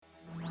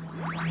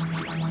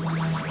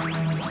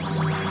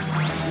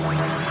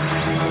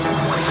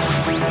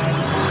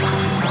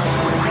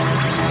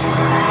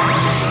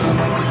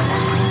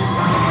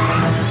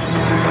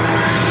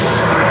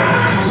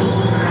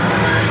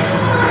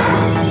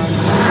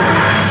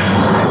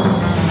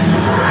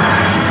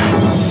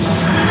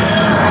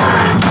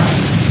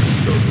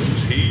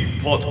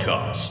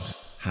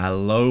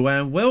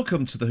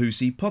welcome to the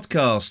Who'sie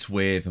podcast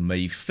with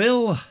me,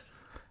 Phil.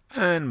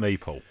 And me,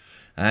 Paul.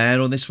 And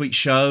on this week's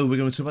show, we're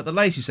going to talk about the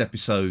latest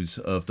episodes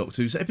of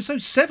Doctor Who.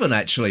 Episode 7,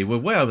 actually. We're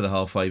way over the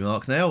halfway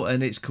mark now,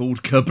 and it's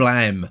called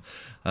Kerblam.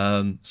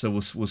 So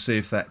we'll see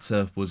if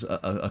that was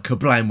a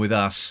Kerblam with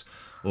us,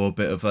 or a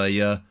bit of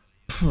a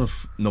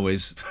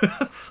noise.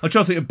 I'm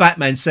trying to think of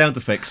Batman sound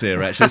effects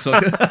here, actually.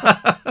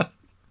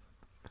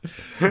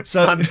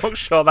 So I'm not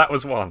sure that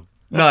was one.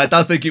 No, I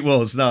don't think it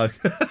was, no.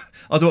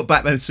 I don't know what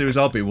Batman series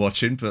I'll be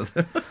watching, but...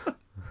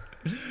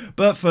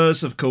 But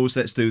first, of course,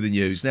 let's do the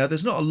news. Now,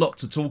 there's not a lot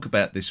to talk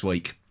about this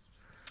week,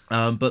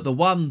 but the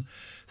one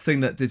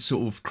thing that did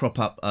sort of crop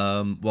up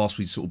whilst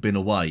we'd sort of been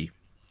away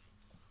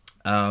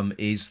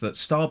is that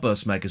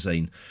Starburst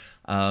magazine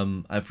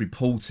have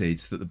reported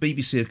that the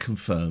BBC have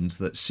confirmed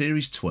that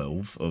Series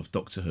 12 of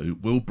Doctor Who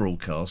will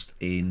broadcast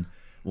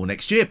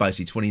next year,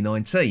 basically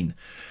 2019.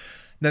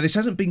 Now, this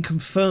hasn't been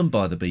confirmed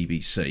by the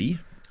BBC,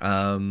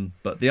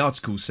 but the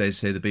article says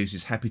here the BBC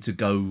is happy to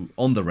go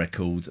on the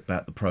record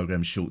about the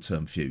programme's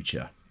short-term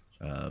future.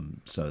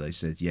 So they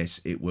said, yes,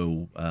 it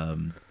will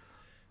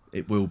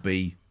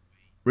be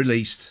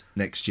released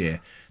next year.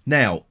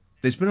 Now,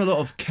 there's been a lot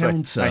of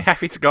counter... So they're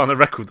happy to go on the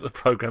record that the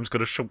programme's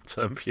got a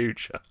short-term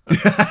future.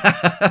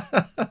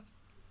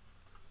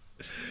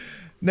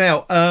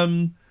 Now,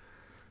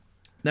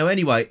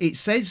 anyway, it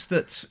says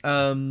that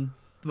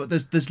but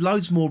there's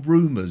loads more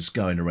rumours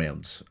going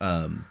around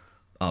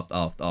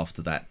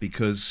after that,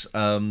 because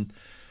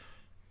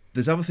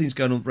there's other things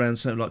going on around,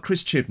 something like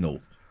Chris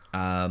Chibnall,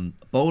 by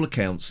all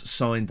accounts,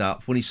 signed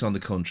up when he signed the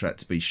contract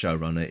to be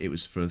showrunner. It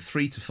was for a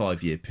 3 to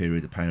 5 year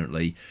period,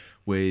 apparently,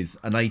 with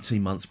an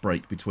 18-month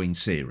break between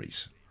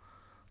series,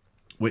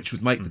 which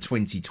would make the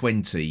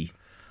 2020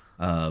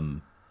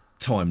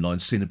 timeline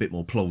seem a bit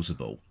more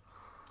plausible,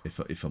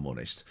 if I'm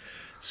honest.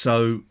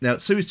 So now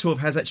Series 12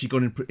 has actually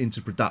gone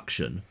into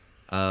production.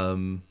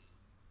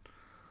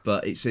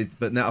 But it said,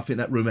 but now I think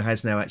that rumour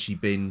has now actually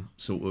been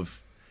sort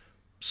of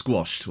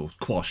squashed or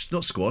quashed,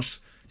 not squashed.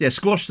 Yeah,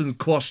 squashed and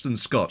quashed and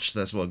scotched.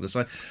 That's what I'm going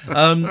to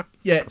say.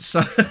 Yeah.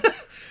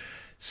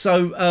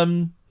 So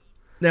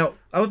now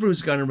other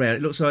rumours are going around.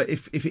 It looks like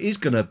if it is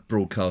going to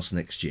broadcast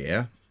next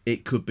year,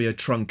 it could be a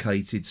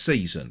truncated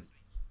season,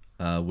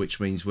 which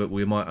means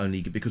we might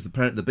only get, because the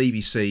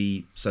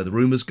BBC. So the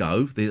rumours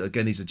go.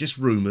 Again, these are just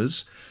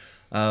rumours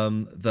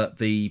that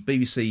the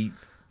BBC,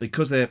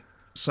 because they're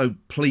so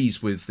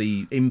pleased with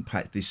the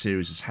impact this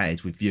series has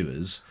had with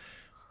viewers,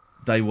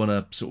 they want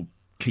to sort of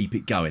keep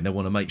it going. They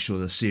want to make sure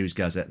the series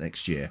goes out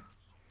next year.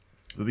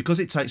 But because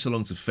it takes so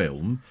long to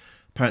film,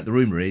 apparently the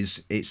rumour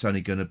is it's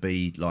only going to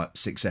be like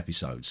 6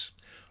 episodes.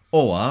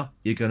 Or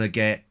you're going to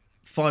get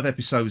 5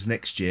 episodes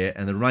next year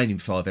and the remaining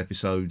 5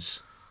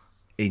 episodes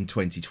in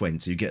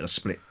 2020. You get a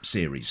split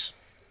series,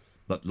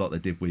 like they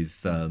did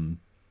with,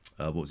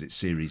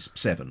 Series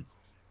 7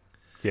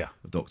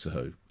 of Doctor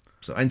Who.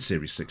 So, and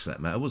Series 6 for that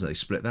matter, wasn't it? They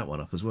split that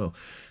one up as well.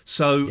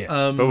 So,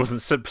 yeah. But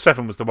wasn't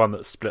 7 was the one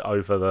that split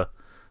over the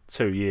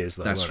 2 years,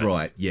 though? That's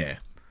right, yeah.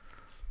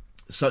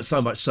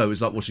 So much so,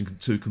 it's like watching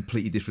 2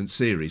 completely different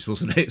series,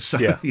 wasn't it? So,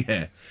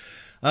 yeah.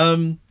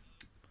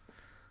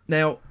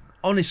 Now,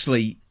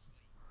 honestly,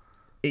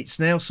 it's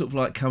now sort of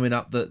like coming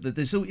up that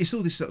it's all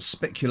this sort of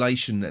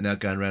speculation that now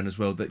going around as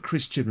well, that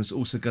Chris Chibnall's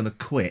also going to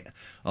quit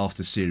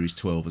after Series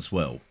 12 as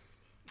well.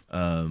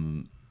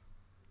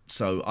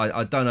 So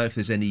I don't know if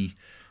there's any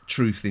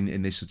truth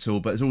in this at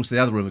all, but there's also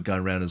the other rumour going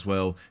around as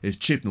well. If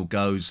Chibnall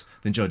goes,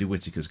 then Jodie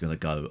Whittaker's going to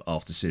go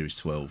after Series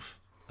 12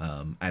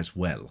 as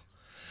well.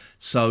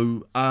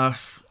 So, I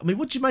mean,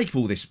 what do you make of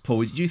all this,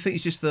 Paul? Do you think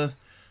it's just the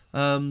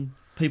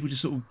people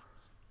just sort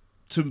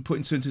of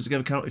putting 2 and 2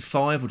 together, coming up with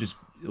 5,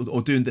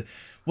 or doing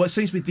what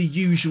seems to be the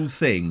usual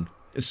thing?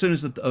 As soon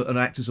as an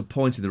actor's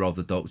appointed the role of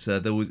the Doctor,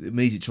 they're always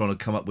immediately trying to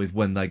come up with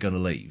when they're going to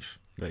leave.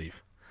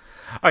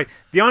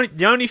 The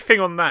only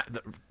thing on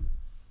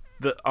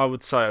that I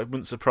would say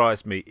wouldn't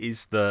surprise me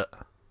is that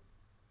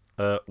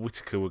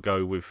Whittaker will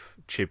go with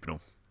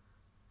Chibnall.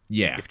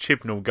 Yeah. If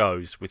Chibnall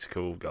goes,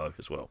 Whittaker will go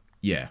as well.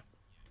 Yeah.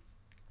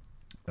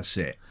 That's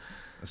it.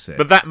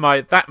 But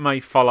that may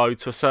follow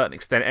to a certain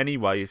extent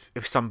anyway.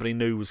 If somebody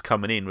new was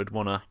coming in, would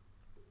want to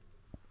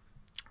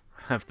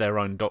have their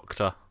own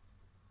Doctor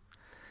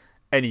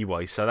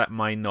anyway. So that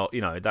may not,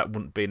 that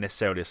wouldn't be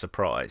necessarily a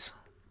surprise.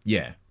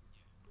 Yeah.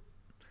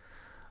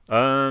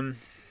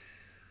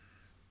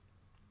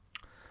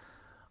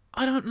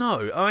 I don't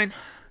know. I mean,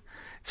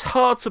 it's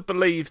hard to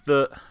believe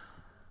that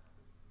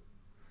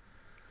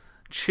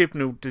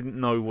Chibnall didn't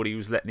know what he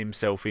was letting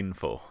himself in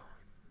for.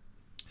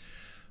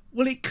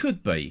 Well, it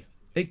could be.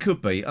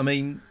 I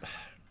mean,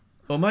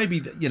 or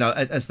maybe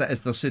as I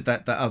said,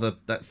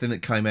 that thing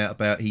that came out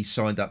about he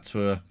signed up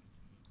to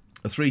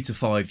a 3 to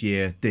 5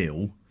 year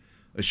deal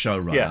as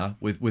showrunner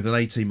with an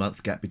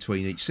 18-month gap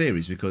between each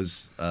series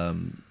because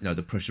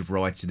the pressure of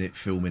writing it,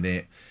 filming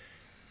it,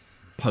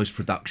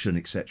 post-production,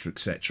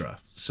 etc.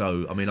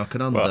 So I mean, I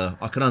can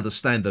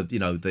understand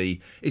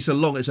it's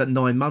about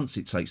 9 months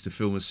it takes to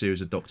film a series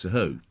of Doctor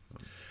Who.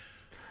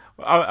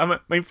 I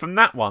mean, from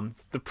that one,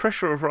 the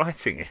pressure of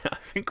writing it, I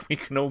think we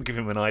can all give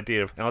him an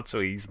idea of how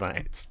to ease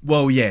that.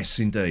 Well, yes,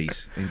 indeed.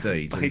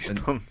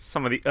 Based on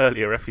some of the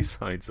earlier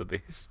episodes of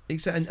this.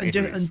 Exactly,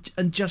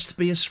 and just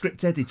be a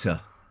script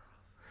editor.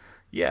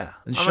 Yeah.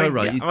 And show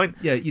right.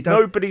 You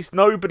don't.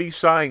 Nobody's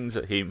saying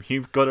to him,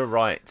 you've got to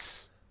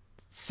write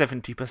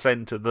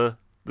 70% of the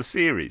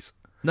series.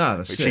 No,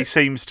 that's which it. he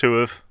seems to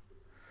have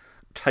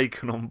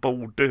taken on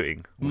board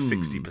doing, or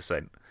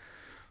 60%.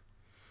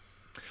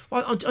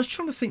 Well, I was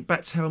trying to think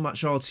back to how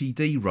much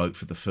RTD wrote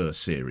for the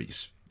first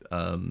series.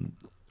 I mean,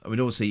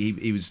 obviously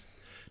he was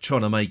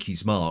trying to make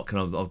his mark,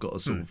 and I've got a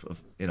sort of,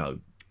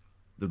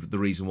 the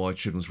reason why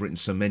Chibnall's written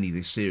so many of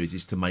this series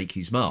is to make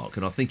his mark,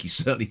 and I think he's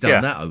certainly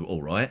done that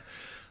all right.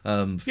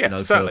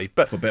 Certainly,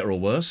 but for better or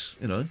worse,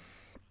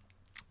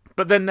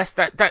 But then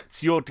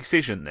that's your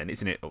decision, then,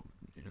 isn't it?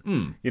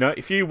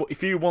 If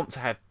you want to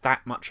have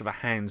that much of a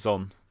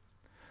hands-on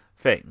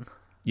thing,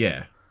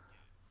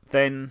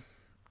 then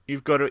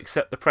you've got to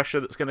accept the pressure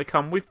that's going to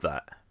come with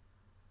that.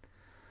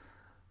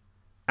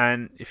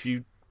 And if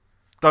you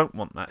don't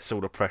want that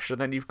sort of pressure,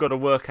 then you've got to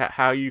work out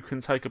how you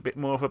can take a bit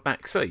more of a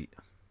back seat.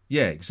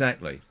 Yeah,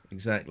 exactly.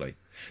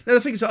 Now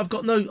the thing is, I've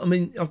got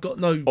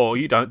no. Or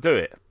you don't do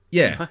it.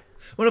 Yeah.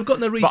 Well, I've got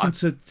no reason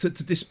to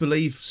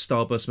disbelieve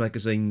Starburst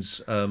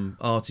Magazine's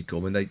article.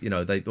 I mean,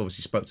 they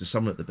obviously spoke to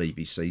someone at the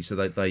BBC, so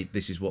they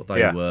this is what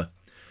they were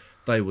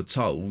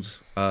told.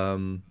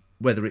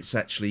 Whether it's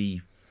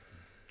actually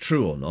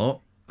true or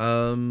not,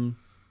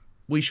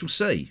 we shall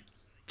see.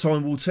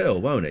 Time will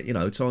tell, won't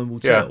it? Time will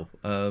tell.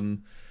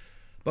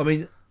 But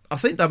I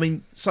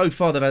think so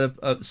far they've had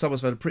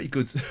Starburst had a pretty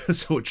good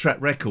sort of track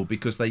record,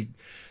 because they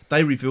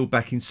revealed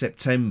back in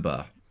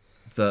September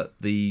that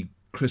the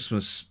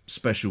Christmas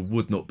special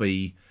would not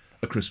be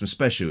a Christmas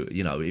special.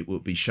 It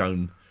would be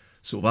shown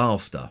sort of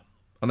after,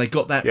 and they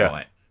got that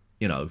right.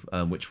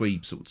 Which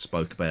we sort of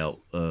spoke about.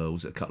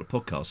 Was it a couple of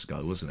podcasts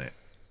ago, wasn't it?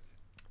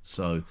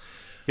 So,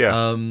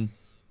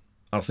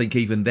 I think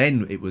even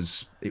then it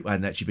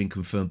hadn't actually been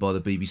confirmed by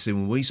the BBC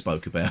when we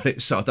spoke about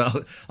it. So I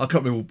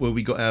can't remember where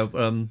we got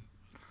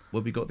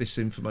where we got this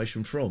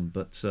information from.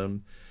 But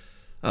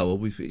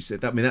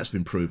that's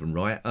been proven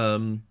right.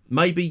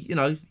 Maybe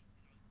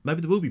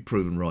they will be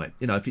proven right.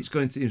 If it's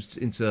going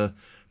into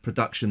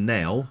production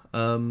now,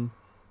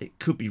 it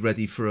could be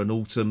ready for an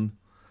autumn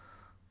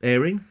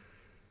airing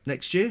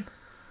next year.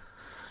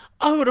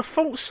 I would have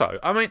thought so.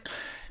 I mean,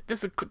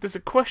 there's a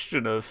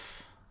question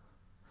of.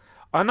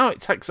 I know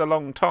it takes a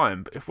long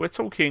time, but if we're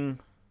talking,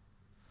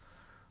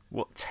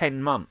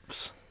 10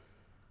 months?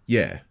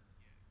 Yeah.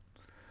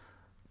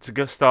 To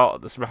go start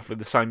at this roughly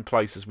the same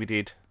place as we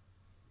did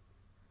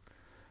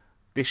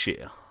this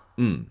year.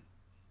 I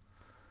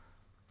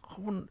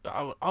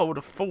would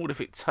have thought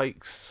if it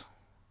takes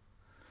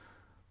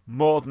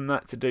more than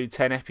that to do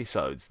 10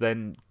 episodes,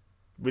 then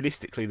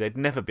realistically they'd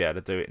never be able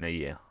to do it in a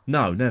year.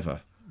 No,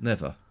 never.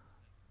 I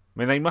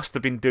mean, they must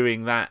have been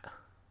doing that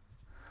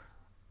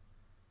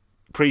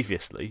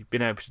previously,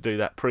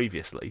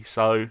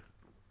 so.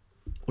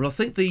 Well, I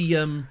think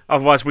the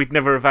otherwise we'd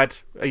never have had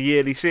a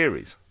yearly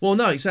series. Well,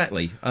 no,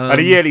 exactly. And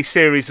a yearly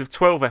series of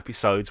 12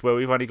 episodes where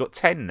we've only got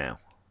 10 now.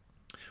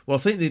 Well,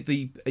 I think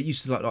it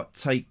used to like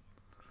take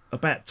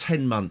about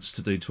 10 months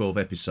to do 12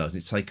 episodes.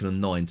 It's taken them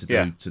 9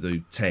 to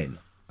do 10.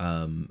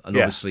 And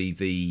obviously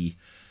the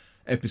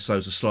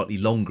episodes are slightly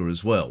longer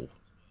as well.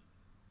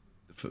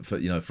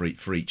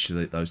 For each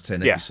of those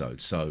 10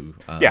 episodes. So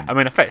I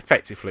mean,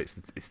 effectively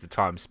it's the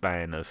time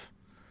span of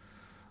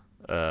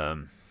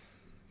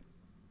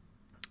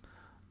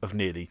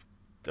nearly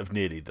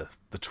the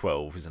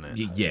 12, isn't it?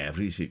 Yeah.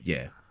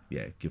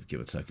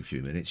 Give or take a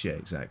few minutes. Yeah,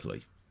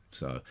 exactly.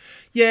 So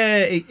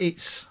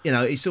it's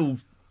it's all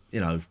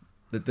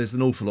there's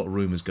an awful lot of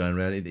rumours going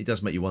around. It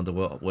does make you wonder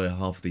where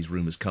half of these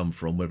rumours come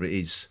from. Whether it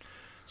is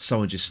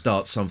someone just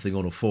starts something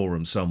on a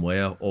forum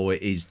somewhere, or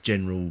it is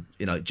genuinely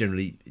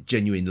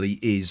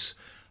is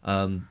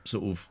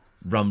sort of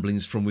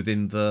rumblings from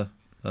within the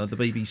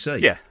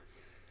BBC,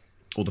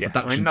 or the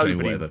production team,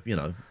 or whatever.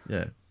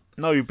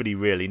 Nobody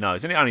really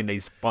knows, and it only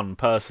needs one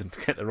person to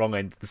get the wrong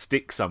end of the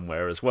stick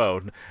somewhere as well.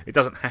 It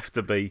doesn't have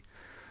to be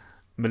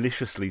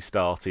maliciously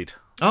started.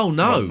 Oh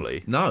no,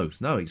 wrongly. no,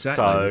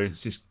 exactly. So, it's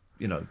just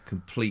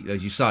complete,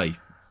 as you say.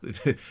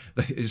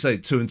 As you say,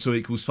 2 and 2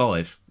 equals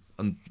 5.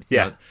 And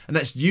and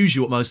that's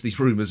usually what most of these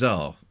rumours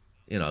are.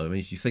 I mean,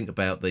 if you think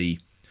about the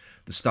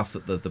stuff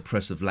that the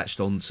press have latched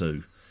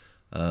onto,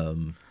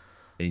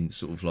 in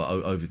sort of like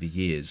over the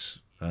years,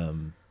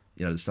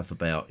 the stuff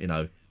about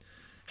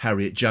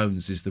Harriet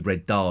Jones is the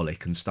Red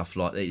Dalek and stuff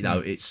like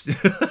that. It's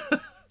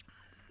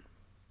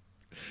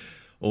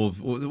or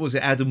was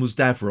it Adam was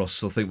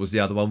Davros? I think was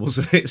the other one,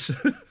 wasn't it?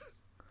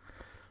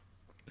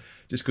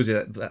 Just because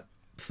of that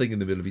thing in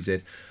the middle of his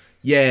head.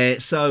 Yeah,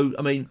 so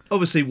I mean,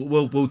 obviously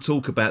we'll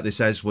talk about this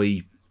as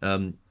we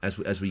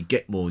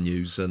get more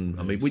news, and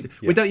I mean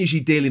we don't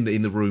usually deal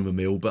in the rumour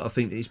mill, but I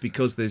think it's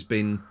because there's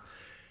been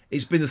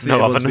It's been the thing.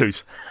 No other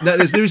news.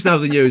 There's no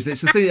other news.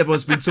 It's the thing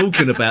everyone's been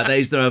talking about. There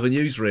is no other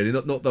news, really.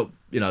 Not that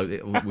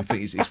we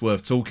think it's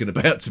worth talking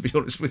about, to be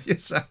honest with you.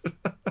 So.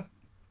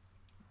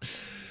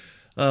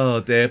 Oh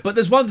dear! But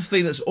there's one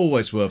thing that's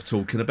always worth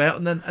talking about,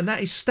 and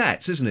that is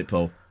stats, isn't it,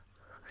 Paul?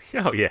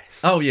 Oh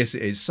yes. Oh yes,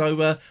 it is.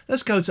 So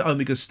let's go to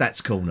Omega's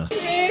Stats Corner.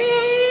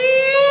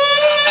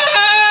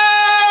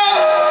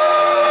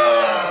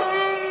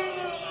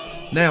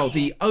 Now,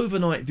 the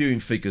overnight viewing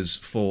figures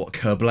for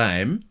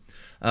Kerblam.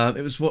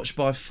 It was watched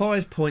by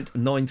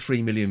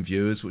 5.93 million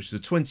viewers, which is a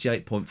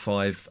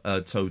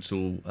 28.5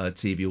 total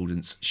TV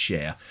audience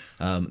share.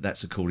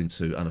 That's according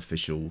to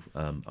unofficial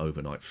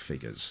overnight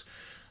figures.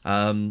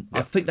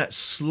 I think that's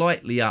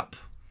slightly up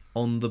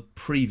on the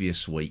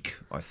previous week,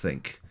 I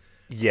think.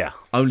 Yeah.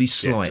 Only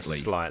slightly. Yeah,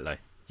 just slightly.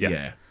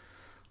 Yeah.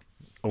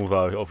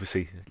 Although,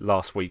 obviously,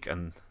 last week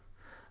and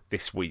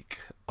this week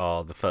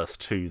are the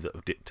first two that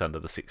have dipped under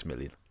the 6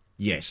 million.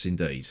 Yes,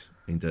 indeed.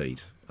 And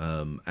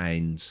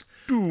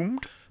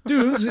Doomed.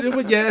 Yeah,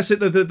 that's it.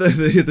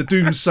 The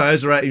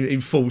doomsayers are out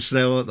in force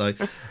now, aren't they?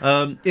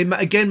 It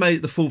again made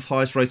it the fourth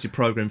highest rated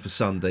programme for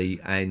Sunday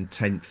and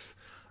 10th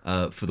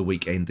for the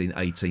week ending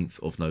 18th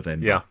of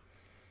November. Yeah.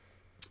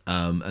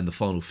 And the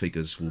final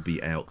figures will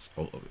be out,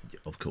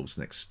 of course,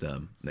 next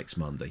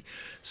Monday.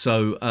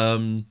 So,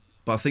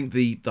 but I think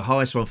the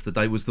highest one for the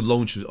day was the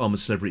launch of I'm a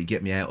Celebrity,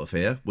 Get Me Out of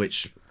Here,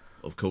 which,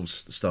 of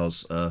course,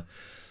 stars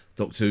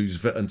Doctor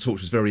Who's and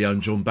Torch's very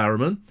own John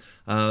Barrowman.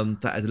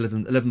 That had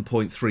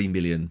 11.3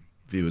 million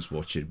viewers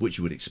watching, which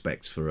you would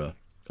expect for a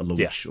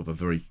launch of a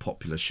very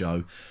popular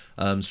show.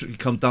 Strictly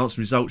Come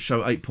Dancing results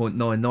show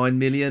 8.99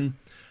 million.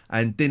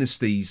 And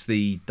Dynasties,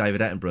 the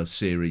David Attenborough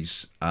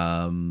series,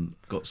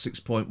 got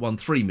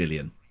 6.13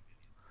 million.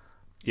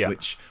 Yeah.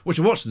 Which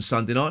I watched on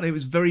Sunday night, and it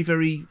was very,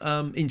 very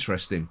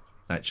interesting,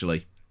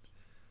 actually.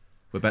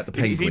 About the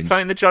Penguins. Is he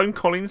playing the Joan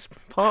Collins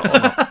part or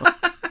not?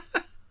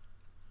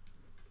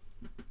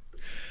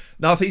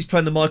 No, I think he's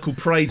playing the Michael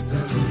Praed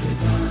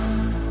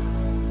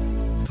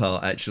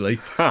part, actually.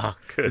 Ah,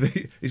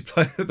 good. He's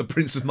playing the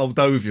Prince of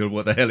Moldova, or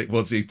what the hell it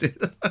was he did.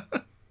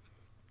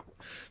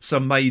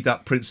 Some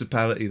made-up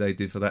principality they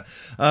did for that.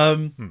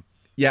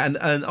 Yeah, and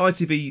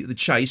ITV The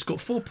Chase got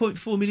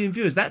 4.4 million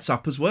viewers. That's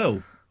up as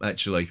well,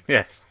 actually.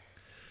 Yes.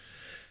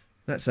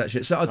 That's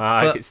actually... So,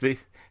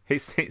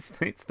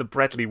 it's the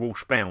Bradley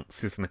Walsh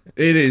bounce, isn't it?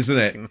 It is, isn't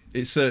it?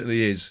 It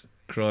certainly is.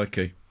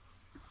 Crikey.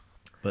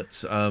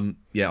 But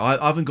yeah,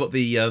 I haven't got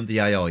the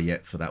AI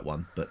yet for that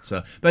one. But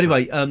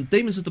anyway,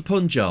 Demons of the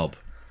Punjab.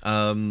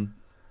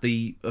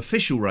 The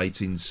official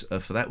ratings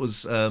for that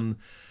was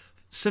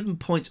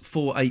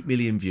 7.48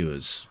 million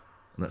viewers,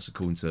 and that's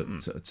according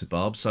to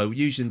Barb. So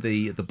using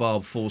the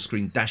Barb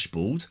 4-screen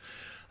dashboard,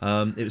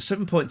 it was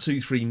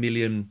 7.23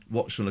 million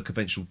watched on a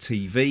conventional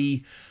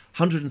TV,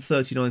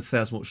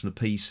 139,000 watched on a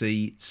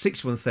PC,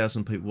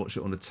 61,000 people watched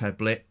it on a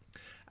tablet,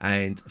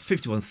 and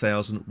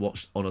 51,000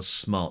 watched on a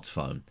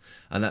smartphone.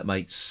 And that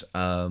makes,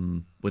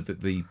 with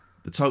the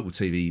total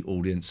TV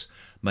audience,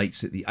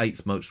 makes it the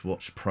 8th most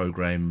watched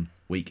programme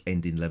week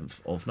ending 11th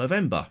of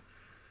November.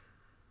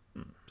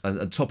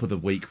 And top of the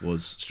week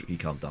was Strictly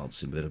Come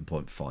Dancing with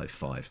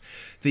 11.55.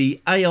 The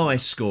AI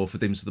score for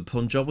Demons of the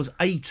Punjab was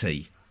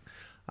 80.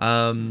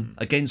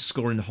 Again,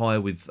 scoring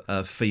higher with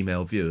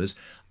female viewers.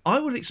 I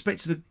would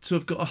expect it to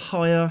have got a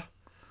higher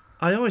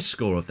AI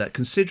score of that,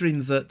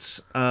 considering that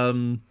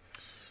the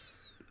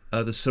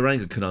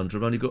Saranga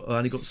Conundrum only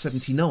got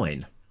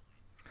 79.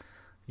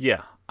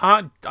 Yeah,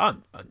 I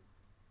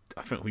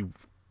think we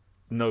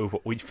know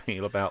what we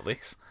feel about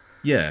this.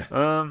 Yeah.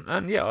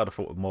 And yeah, I'd have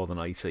thought more than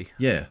 80.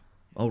 Yeah,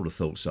 I would have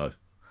thought so.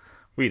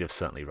 We'd have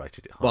certainly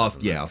rated it higher. Well,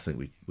 yeah, I think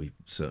we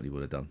certainly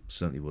would have done.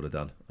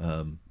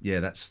 Yeah,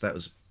 that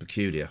was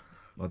peculiar.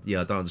 I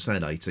don't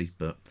understand 80,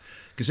 but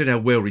considering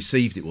how well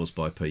received it was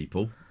by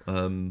people,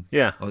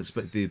 yeah, I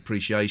expect the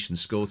appreciation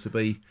score to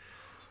be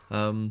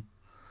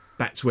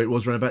back to where it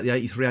was around about the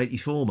 83,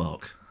 84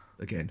 mark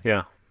again.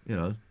 Yeah,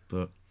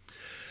 but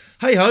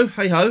hey ho.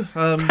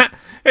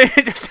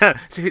 It just sounds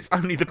as if it's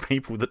only the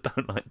people that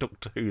don't like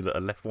Doctor Who that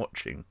are left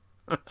watching.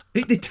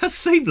 It does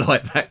seem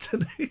like that to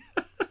me.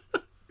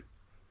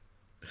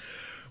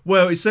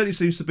 Well, it certainly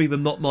seems to be the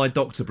Not My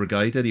Doctor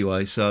Brigade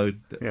anyway, so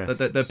yes.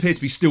 they appear to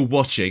be still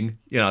watching,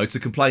 to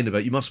complain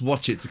about it. You must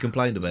watch it to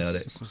complain about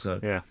it. So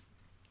yeah.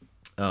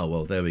 Oh,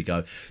 well, there we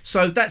go.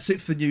 So that's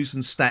it for the news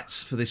and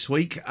stats for this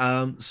week.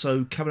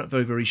 So coming up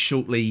very, very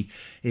shortly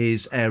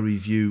is our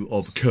review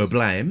of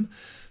Kerblam.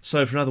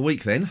 So for another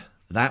week then,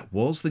 that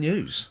was the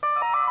news.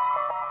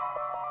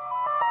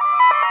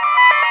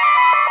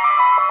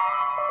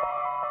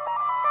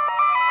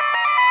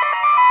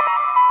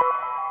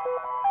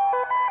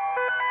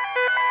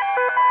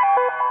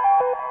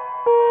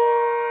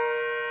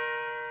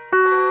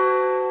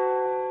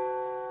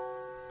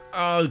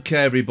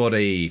 Okay,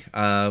 everybody,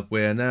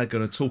 we're now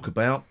going to talk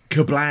about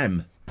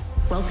Kerblam.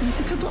 Welcome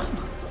to Kerblam.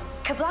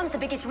 Kerblam's the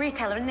biggest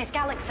retailer in this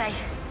galaxy.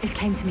 This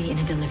came to me in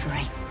a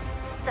delivery.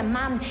 A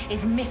man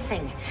is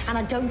missing, and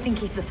I don't think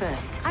he's the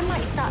first. I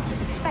might start to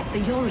suspect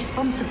that you're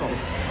responsible.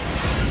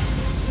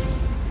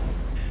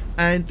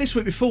 And this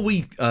week, before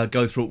we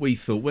go through what we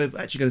thought, we're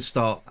actually going to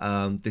start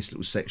this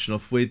little section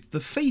off with the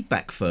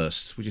feedback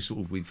first. We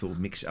thought we'd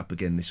mix it up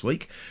again this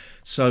week.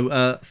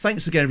 So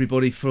thanks again,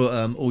 everybody, for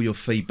all your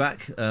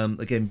feedback.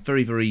 Again,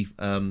 very, very,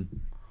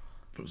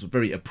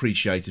 very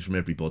appreciated from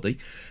everybody.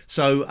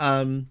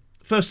 So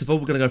first of all,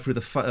 we're going to go through the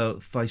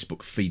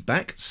Facebook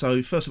feedback.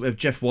 So first up, we have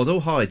Jeff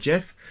Waddle. Hi,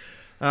 Jeff.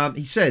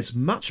 He says,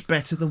 much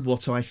better than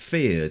what I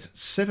feared.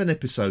 7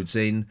 episodes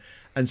in,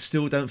 and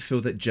still don't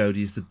feel that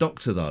Jodie is the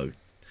Doctor, though.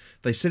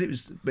 They said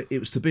it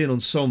was to be an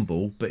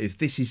ensemble, but if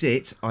this is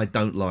it, I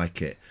don't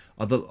like it.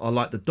 I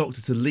like the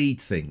Doctor to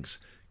lead things.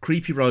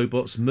 Creepy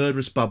robots,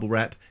 murderous bubble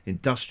wrap,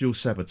 industrial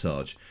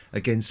sabotage.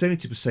 Again,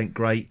 70%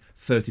 great,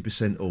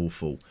 30%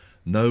 awful.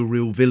 No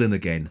real villain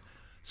again.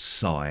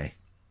 Sigh.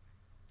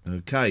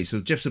 Okay,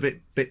 so Jeff's a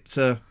bit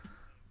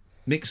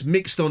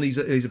mixed on his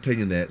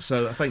opinion there.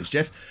 So thanks,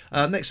 Jeff.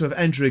 Next we have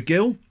Andrea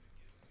Gill.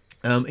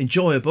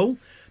 Enjoyable,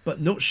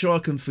 but not sure I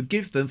can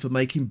forgive them for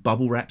making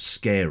bubble wrap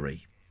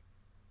scary.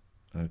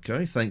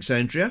 Okay, thanks,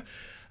 Andrea.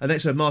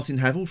 Next we have Martin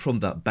Havel from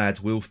the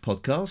Bad Wolf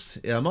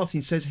podcast.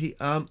 Martin says he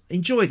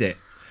enjoyed it.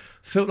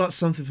 Felt like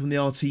something from the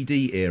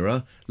RTD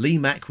era. Lee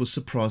Mack was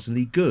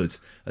surprisingly good.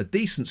 A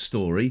decent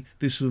story.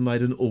 This would have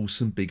made an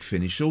awesome Big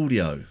Finish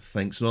audio.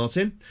 Thanks,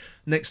 Martin.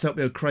 Next up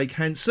we have Craig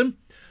Hanson.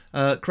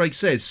 Craig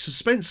says,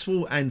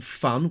 suspenseful and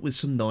fun with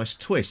some nice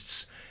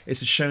twists.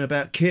 It's a shame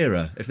about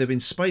Kira. If there'd been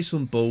space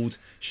on board,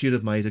 she'd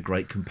have made a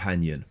great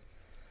companion.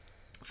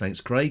 Thanks,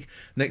 Craig.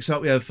 Next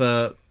up we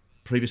have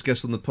previous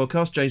guest on the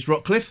podcast, James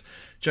Rockcliffe.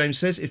 James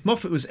says, if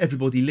Moffat was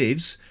Everybody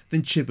Lives,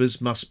 then Chibbers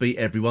must be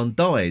Everyone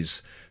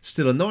Dies.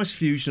 Still a nice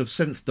fusion of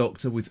 7th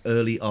Doctor with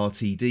early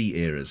RTD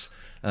eras.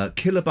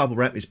 Killer Bubble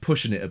Wrap is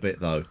pushing it a bit,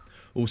 though.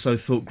 Also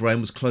thought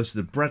Graham was closer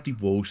to Bradley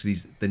Walsh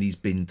than he's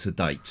been to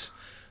date.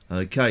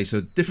 Okay,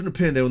 so different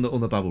opinion there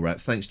on the Bubble Wrap.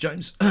 Thanks,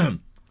 James.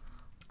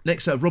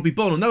 Next up, Robbie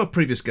Bond, another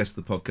previous guest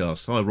of the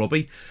podcast. Hi,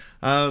 Robbie.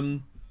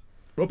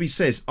 Robbie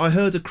says, I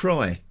heard a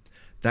cry.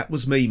 That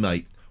was me,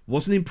 mate.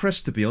 Wasn't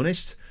impressed, to be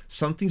honest.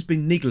 Something's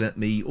been niggling at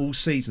me all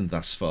season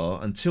thus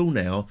far. Until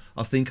now,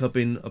 I think I've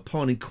been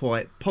opining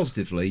quite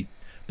positively.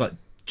 But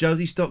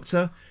Jodie's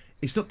Doctor,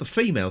 it's not the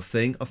female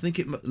thing. I think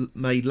it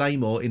may lay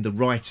more in the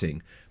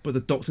writing. But the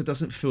Doctor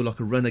doesn't feel like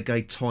a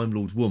renegade Time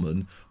Lord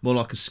woman, more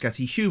like a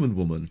scatty human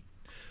woman.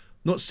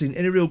 Not seen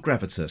any real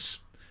gravitas.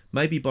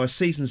 Maybe by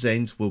season's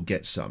end, we'll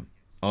get some.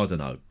 I don't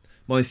know.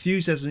 My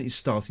enthusiasm is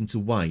starting to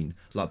wane.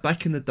 Like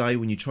back in the day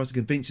when you tried to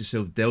convince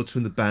yourself Delta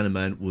and the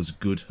Bannerman was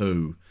good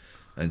who.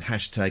 And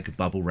hashtag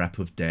bubble wrap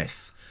of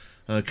death.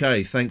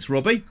 Okay, thanks,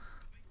 Robbie.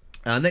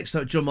 Next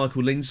up, John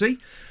Michael Lindsay.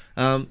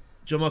 John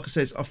Michael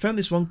says, I found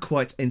this one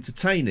quite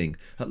entertaining.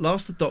 At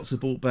last the Doctor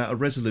brought about a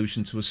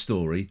resolution to a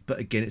story, but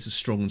again it's a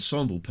strong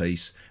ensemble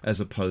piece as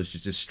opposed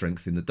to just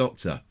strength in the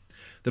Doctor.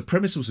 The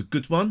premise was a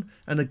good one,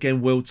 and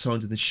again well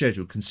timed in the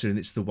schedule considering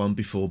it's the one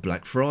before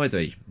Black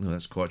Friday. Well,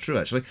 that's quite true,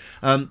 actually.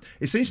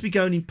 It seems to be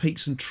going in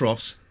peaks and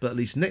troughs, but at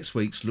least next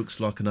week's looks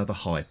like another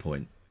high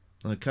point.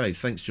 Okay,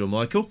 thanks, John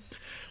Michael.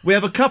 We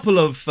have a couple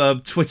of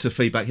Twitter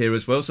feedback here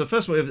as well. So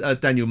first we have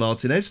Daniel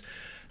Martinez.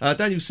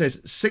 Daniel says,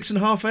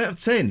 6.5 out of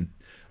 10.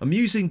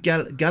 Amusing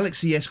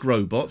Galaxy-esque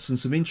robots and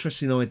some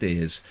interesting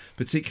ideas,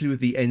 particularly with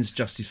the ends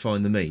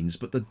justifying the means,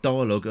 but the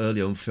dialogue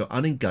early on felt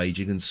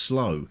unengaging and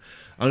slow,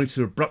 only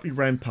to abruptly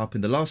ramp up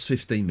in the last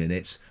 15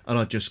 minutes, and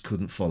I just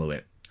couldn't follow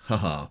it.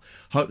 Haha.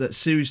 Hope that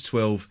Series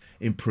 12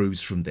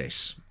 improves from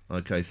this.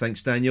 Okay,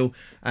 thanks, Daniel.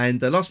 And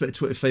the last bit of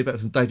Twitter feedback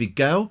from David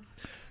Gale.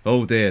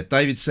 Oh dear,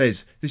 David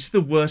says, this is the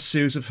worst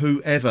series of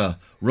Who ever.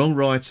 Wrong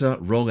writer,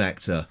 wrong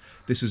actor.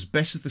 This was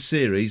best of the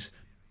series,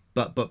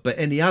 but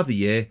any other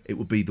year, it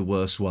would be the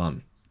worst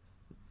one.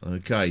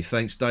 Okay,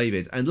 thanks,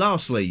 David. And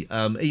lastly,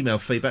 email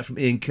feedback from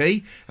Ian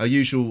Key, our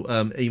usual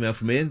email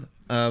from Ian.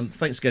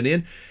 Thanks again,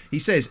 Ian. He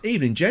says,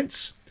 evening,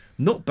 gents.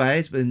 Not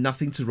bad, but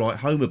nothing to write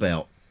home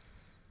about.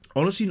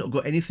 Honestly, not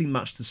got anything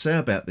much to say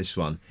about this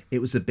one.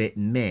 It was a bit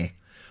meh.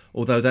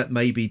 Although that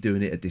may be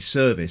doing it a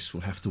disservice.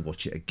 We'll have to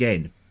watch it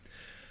again.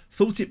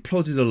 Thought it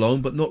plodded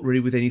along, but not really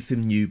with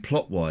anything new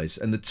plot-wise,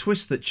 and the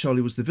twist that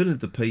Charlie was the villain of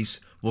the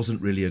piece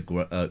wasn't really a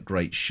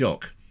great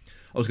shock.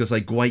 I was going to say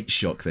great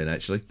shock then,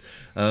 actually.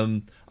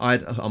 I'm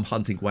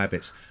hunting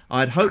wabbits.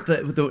 I'd hoped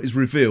that it was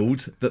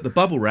revealed that the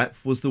bubble wrap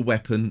was the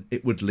weapon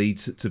it would lead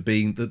to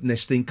being the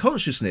nesting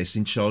consciousness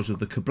in charge of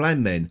the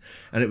Kerblam men,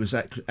 and it was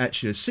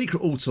actually a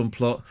secret Auton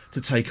plot to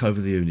take over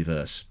the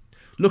universe.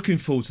 Looking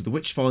forward to the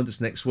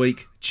Witchfinders next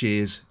week.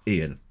 Cheers,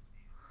 Ian.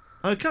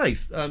 Okay,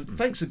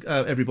 thanks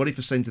everybody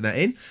for sending that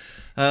in.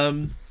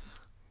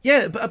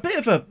 Yeah, but a bit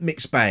of a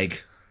mixed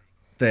bag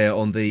there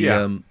on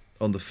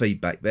the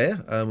feedback there,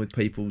 with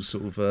people's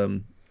sort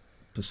of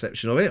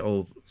perception of it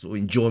or sort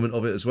of enjoyment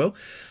of it as well.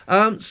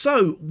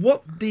 So,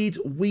 what did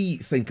we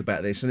think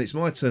about this? And it's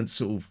my turn to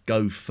sort of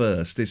go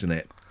first, isn't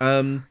it?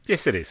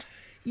 Yes, it is.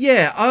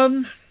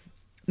 Yeah.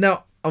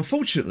 Now,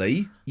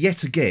 unfortunately,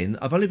 yet again,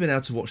 I've only been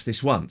able to watch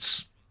this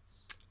once.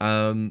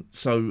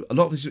 So a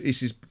lot of this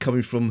is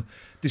coming from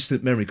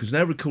distant memory because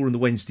now recalling the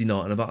Wednesday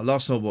night, and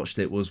last time I watched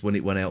it was when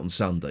it went out on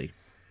Sunday.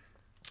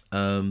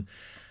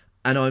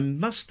 And I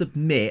must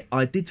admit,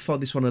 I did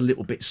find this one a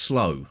little bit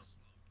slow,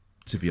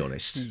 to be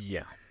honest.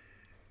 Yeah.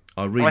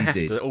 I really I have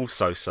did. to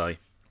also say,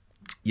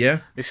 Yeah?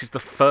 this is the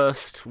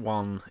first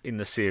one in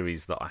the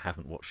series that I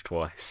haven't watched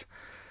twice.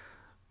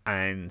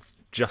 And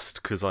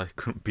just because I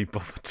couldn't be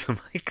bothered to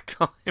make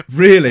time.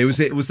 Really? Was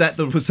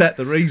that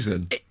the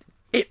reason?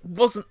 It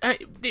wasn't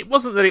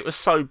that it was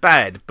so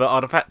bad, but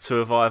I'd have had to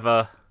have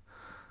either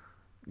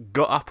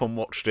got up and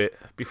watched it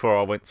before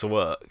I went to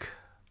work,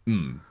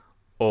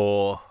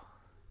 or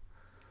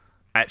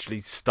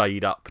actually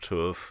stayed up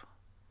to have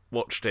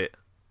watched it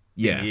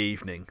in the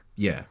evening.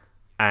 Yeah.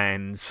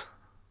 And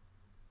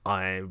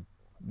I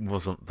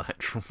wasn't that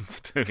drawn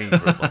to do either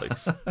of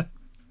those.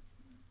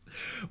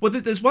 Well,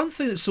 there's one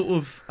thing that sort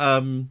of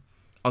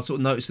I sort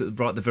of noticed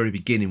right at the very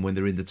beginning when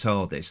they're in the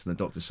TARDIS and the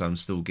Doctor Some's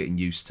still getting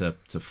used to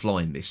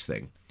flying this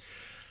thing.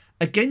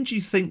 Again, do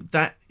you think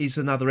that is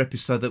another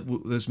episode that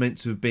was meant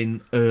to have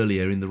been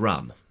earlier in the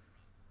run?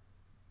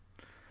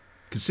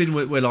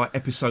 Considering we're like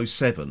episode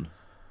 7.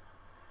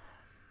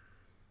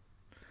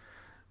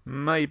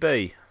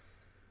 Maybe.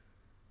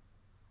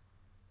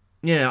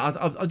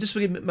 Yeah, I just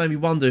made me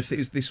wonder if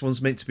this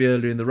one's meant to be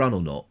earlier in the run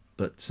or not.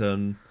 But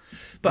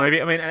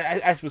maybe, I mean,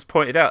 as was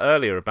pointed out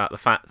earlier about the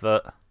fact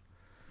that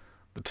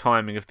the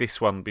timing of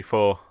this one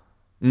before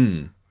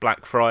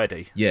Black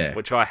Friday,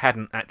 which I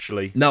hadn't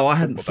actually. No, I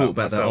hadn't thought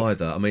about that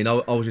either. I mean, I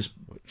was just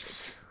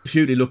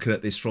purely looking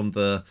at this from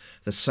the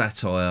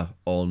satire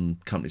on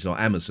companies like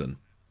Amazon.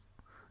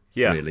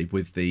 Yeah, really,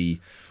 with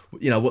the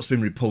what's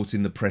been reported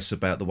in the press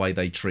about the way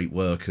they treat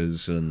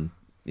workers, and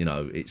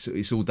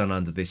it's all done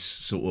under this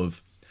sort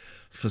of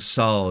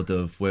facade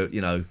of where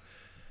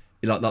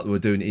like we're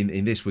doing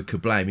in this with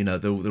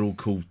Kerblam, they're all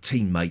called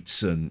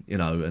teammates, and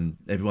and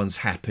everyone's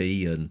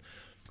happy, and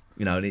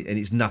and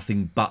it's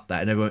nothing but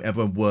that, and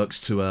everyone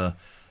works to a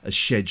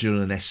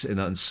schedule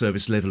and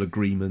service level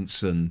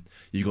agreements, and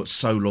you've got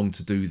so long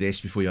to do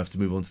this before you have to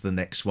move on to the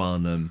next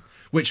one,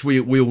 which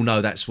we all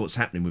know that's what's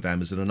happening with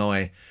Amazon, and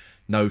I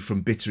know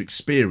from bitter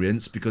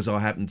experience because I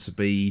happen to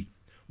be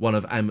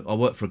I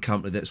work for a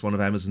company that's one of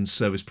Amazon's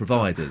service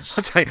providers.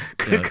 I say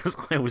because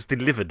I was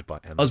delivered by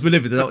Amazon. I was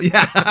delivered,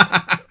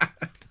 yeah.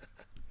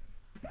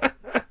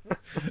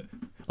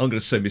 I'm going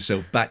to send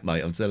myself back,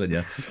 mate, I'm telling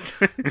you.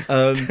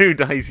 2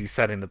 days you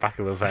sat in the back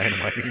of a van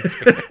waiting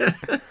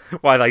to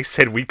why they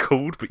said we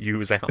called, but you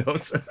was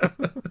out.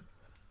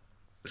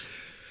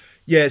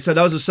 Yeah, so as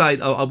I was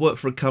saying, I work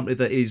for a company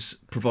that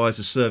provides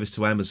a service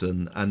to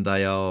Amazon, and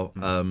they are...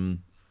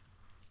 I'm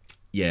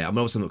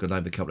obviously not going to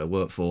name the company I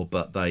work for,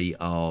 but they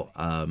are...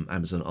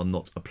 Amazon are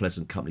not a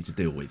pleasant company to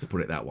deal with,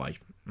 put it that way.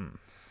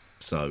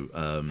 So...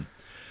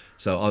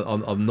 So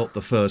I'm not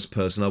the first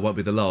person. I won't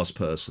be the last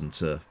person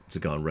to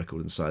go on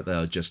record and say they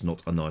are just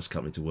not a nice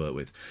company to work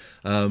with.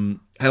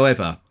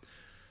 However,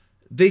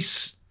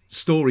 this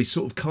story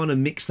sort of kind of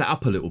mixed that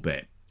up a little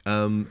bit.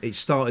 It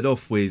started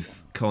off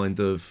with kind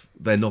of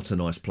they're not a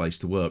nice place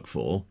to work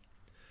for.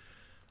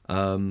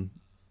 But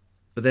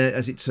then,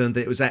 as it turned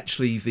out, it was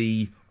actually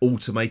the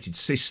automated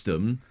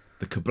system,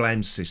 the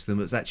Kerblam system,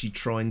 that's actually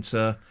trying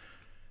to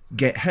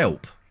get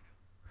help.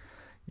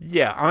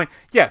 Yeah, I mean,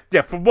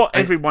 from what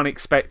everyone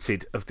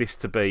expected of this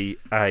to be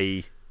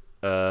a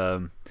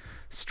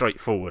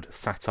straightforward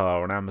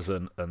satire on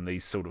Amazon and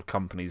these sort of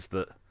companies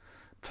that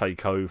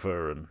take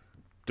over and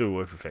do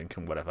everything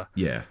and whatever.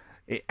 Yeah.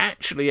 It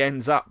actually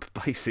ends up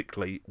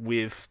basically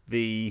with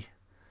the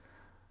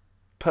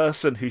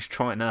person who's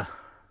trying to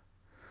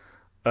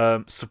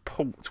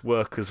support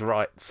workers'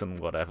 rights and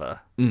whatever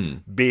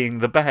being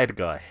the bad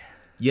guy.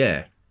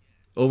 Yeah.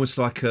 Almost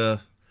like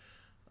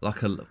well,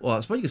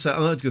 I suppose you could say, I'm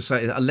not going to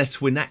say a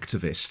left-wing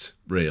activist,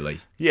 really.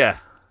 Yeah.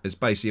 It's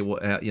basically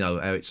what, how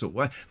it sort of,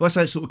 well, that's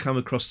how it sort of come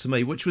across to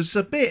me, which was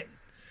a bit,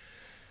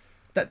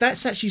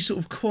 that's actually sort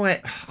of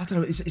quite, I don't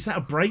know, is that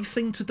a brave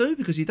thing to do?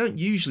 Because you don't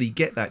usually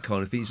get that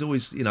kind of thing. It's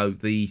always,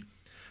 the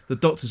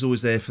Doctor's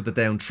always there for the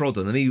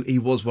downtrodden, and he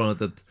was one of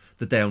the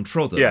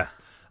downtrodden. Yeah.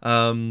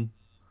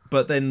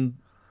 But then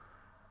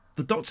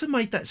the Doctor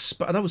made that,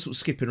 I know we're sort of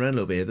skipping around a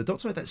little bit here, the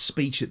Doctor made that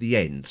speech at the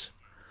end,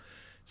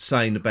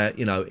 saying about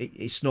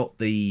it's not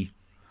the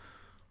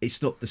system,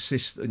 it's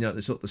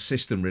not the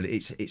system really,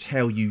 it's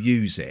how you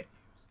use it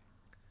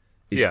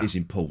is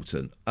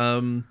important,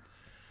 and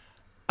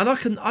I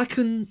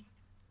can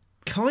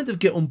kind of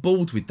get on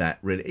board with that,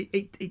 really.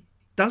 It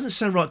doesn't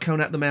sound right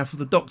coming out the mouth of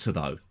the Doctor,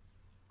 though.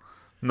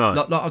 No,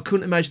 like I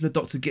couldn't imagine the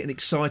Doctor getting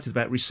excited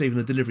about receiving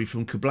a delivery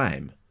from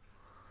Kerblam.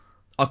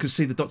 I could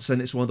see the Doctor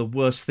saying it's one of the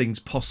worst things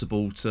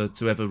possible to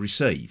ever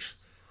receive.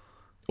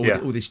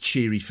 All this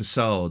cheery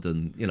facade,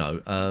 and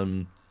but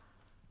I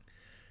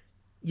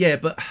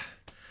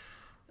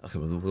can't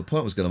remember what the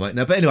point I was going to make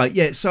now. But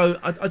anyway, so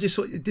I just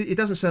thought it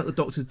doesn't sound like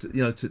the Doctor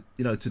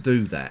to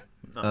do that.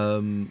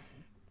 No.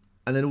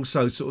 And then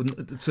also sort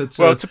of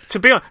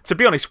to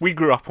be honest, we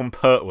grew up on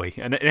Pertwee,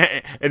 and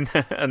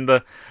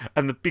the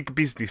big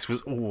business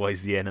was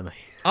always the enemy.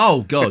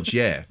 Oh God,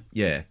 yeah.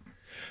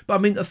 But I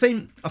mean, I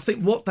think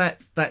what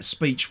that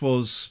speech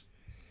was.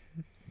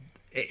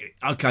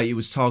 It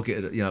was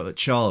targeted at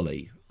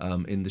Charlie,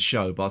 in the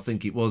show, but I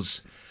think it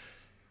was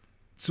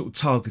sort of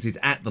targeted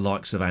at the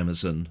likes of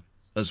Amazon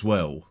as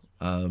well,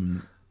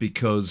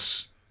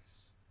 because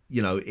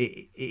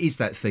it is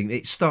that thing.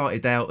 It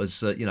started out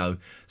as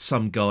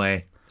some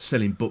guy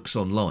selling books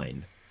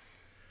online,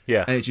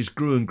 Yeah. and it just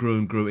grew and grew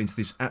and grew into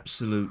this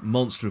absolute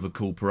monster of a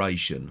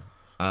corporation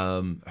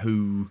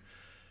who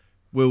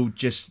will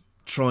just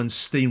try and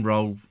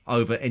steamroll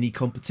over any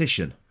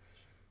competition.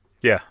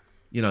 Yeah.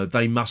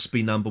 They must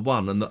be number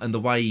one, and the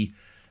way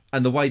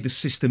the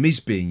system is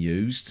being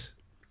used,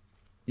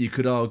 you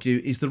could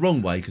argue, is the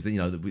wrong way, because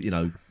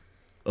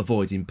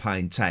avoiding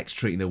paying tax,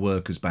 treating their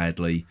workers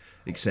badly,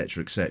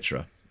 etc.,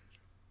 etc.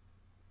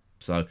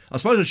 So I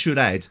suppose I should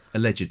add,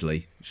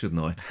 allegedly, shouldn't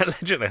I?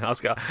 Allegedly, I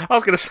was going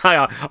to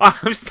say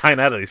I'm staying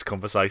out of this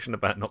conversation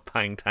about not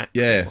paying tax.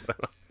 Yeah.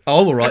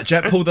 Oh, all right,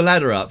 Jack, pull the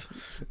ladder up.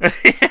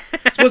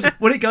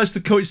 When it goes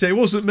to court, you say, it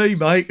wasn't me,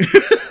 mate.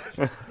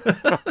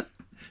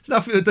 It's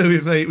nothing to do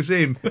with me, it was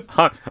him.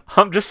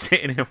 I'm just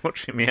sitting here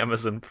watching my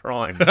Amazon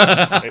Prime.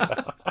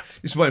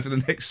 Just waiting for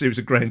the next series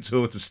of Grand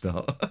Tour to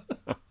start.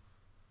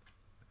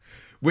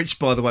 Which,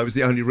 by the way, was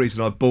the only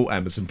reason I bought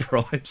Amazon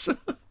Prime.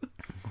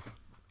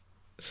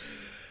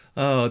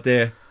 Oh,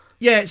 dear.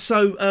 Yeah,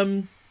 so,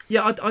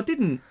 I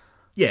didn't...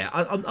 Yeah,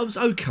 I was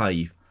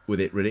okay with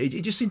it, really.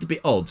 It just seemed a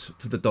bit odd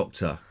for the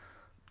Doctor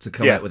to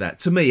come out with that.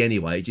 To me,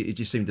 anyway, it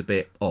just seemed a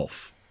bit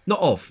off. Not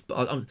off,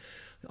 but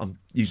I'm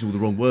using all the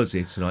wrong words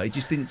here tonight. It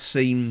just didn't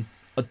seem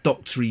a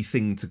doctory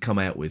thing to come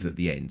out with at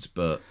the end,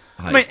 but...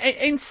 Hey. I mean,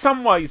 in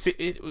some ways,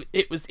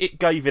 it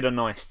gave it a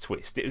nice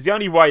twist. It was the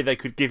only way they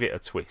could give it a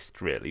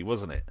twist, really,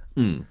 wasn't it?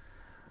 Mm.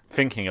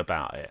 Thinking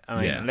about it.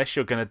 I mean, unless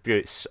you're going to do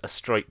it a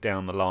straight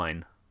down the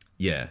line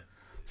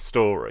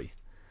story,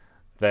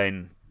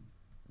 then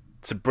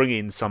to bring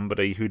in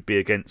somebody who'd be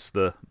against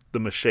the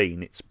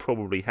machine, it's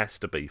probably has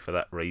to be for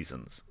that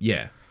reasons.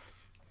 Yeah.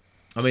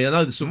 I mean, I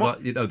know the sort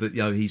of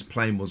that his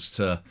plan was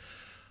to,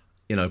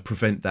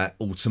 prevent that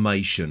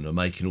automation and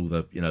making all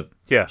the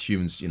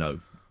humans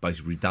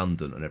basically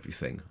redundant and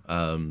everything.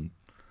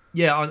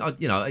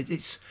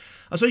 It's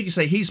I suppose you could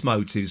say his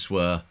motives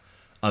were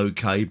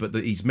okay, but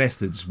his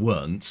methods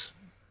weren't,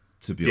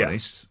 to be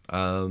honest.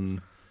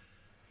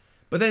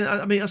 But then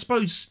I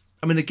suppose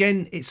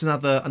again, it's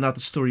another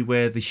story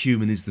where the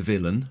human is the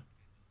villain.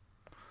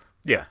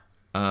 Yeah.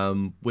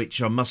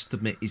 Which I must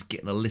admit is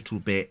getting a little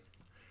bit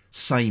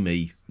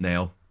samey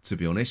now, to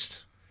be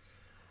honest.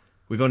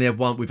 We've only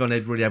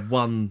really had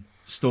one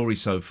story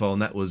so far,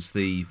 and that was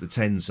the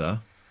Tenza.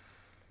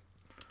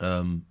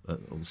 Or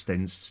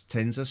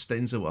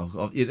Stenza. Well,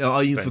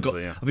 I've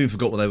even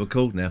forgot what they were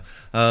called now.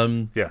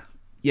 In the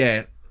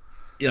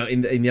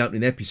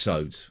opening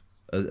episode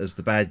as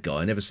the bad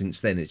guy, and ever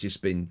since then it's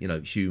just been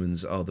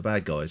humans are the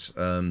bad guys.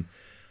 I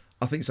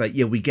think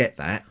we get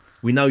that.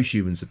 We know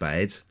humans are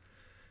bad.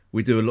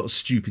 We do a lot of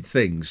stupid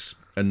things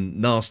and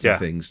nasty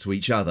things to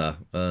each other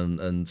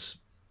and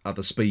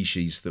other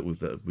species that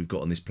we've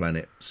got on this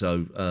planet.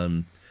 So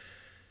and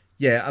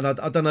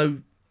I don't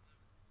know.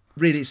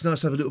 Really, it's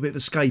nice to have a little bit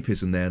of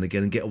escapism now and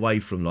again and get away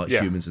from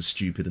humans are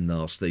stupid and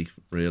nasty.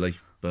 Really,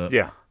 but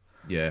and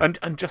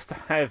just to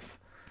have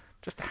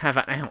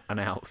an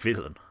out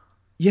villain.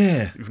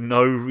 Yeah, with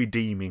no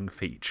redeeming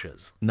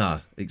features.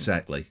 No,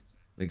 exactly.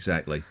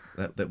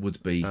 That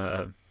would be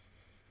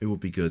it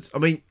would be good. I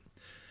mean,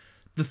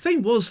 the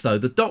thing was though,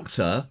 the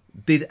Doctor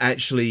did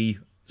actually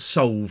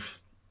solve,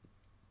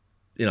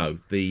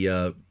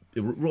 resolve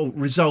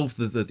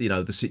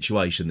the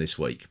situation this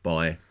week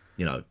by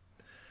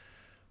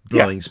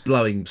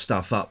blowing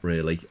stuff up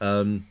really.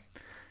 And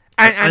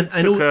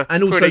took a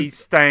pretty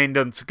stand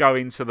and to go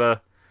into the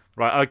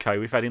right. Okay,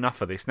 we've had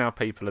enough of this. Now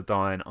people are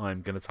dying.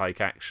 I'm going to take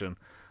action,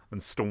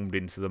 and stormed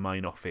into the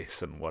main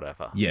office and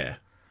whatever. Yeah.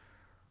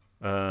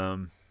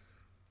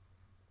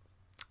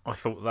 I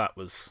thought that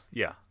was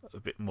a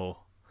bit more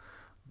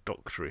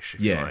doctorish. If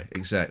you like.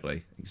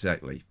 Exactly. So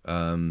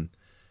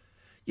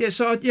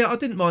I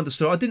didn't mind the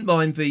story. I didn't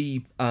mind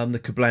the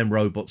Kerblam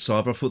robots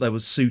either. I thought they were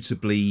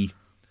suitably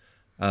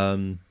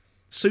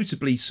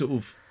sort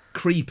of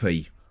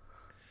creepy.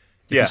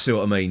 If you see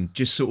what I mean.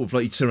 Just sort of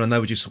like you turn around, they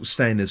were just sort of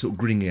standing there, sort of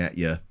grinning at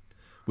you,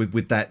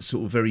 with that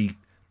sort of very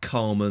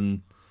calm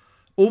and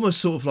almost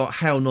sort of like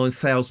HAL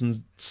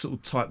 9000 sort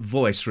of type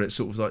voice, where it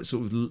sort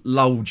of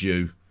lulled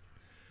you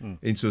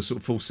into a sort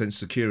of false sense of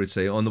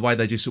security. On the way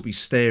they just sort of be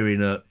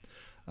staring at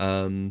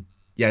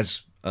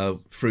Yaz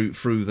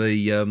through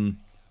the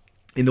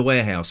in the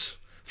warehouse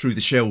through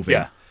the shelving.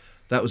 Yeah.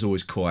 That was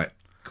always quite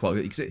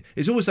good.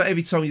 It's always like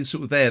every time you're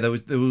sort of there, they were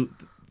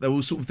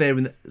sort of there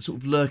in sort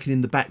of lurking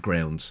in the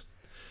background.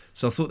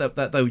 So I thought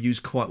that they were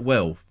used quite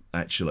well,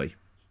 actually.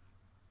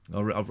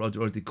 I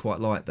did quite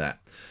like that.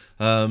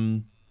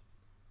 And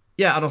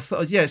I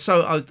thought,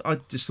 so I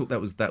just thought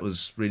that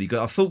was really good.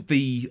 I thought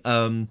the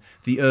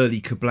early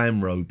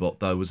Kerblam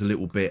robot though was a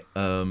little bit.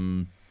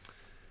 Well,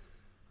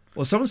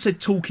 someone said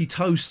talkie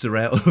toaster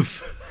out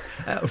of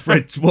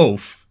Red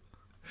Dwarf,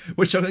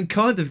 which I can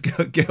kind of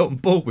get on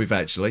board with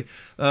actually.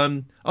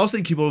 I was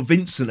thinking more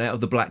Vincent out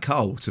of the Black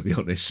Hole, to be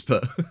honest,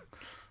 but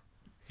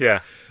Yeah.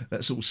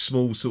 That sort of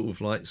small,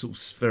 sort of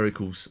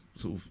spherical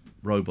sort of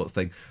robot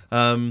thing.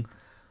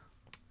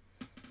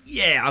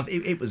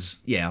 It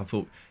was. Yeah, I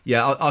thought.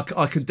 Yeah,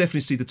 I can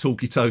definitely see the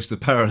talkie toaster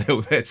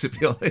parallel there. To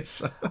be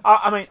honest,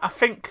 I mean, I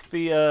think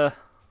the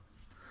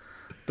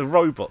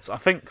robots. I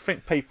think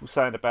people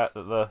saying about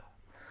that the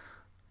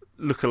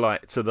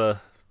lookalike to the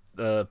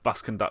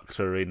bus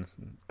conductor in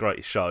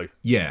Greatest Show.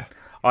 yeah.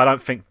 I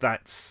don't think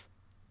that's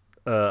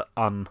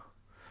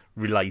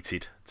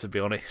unrelated. To be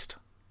honest,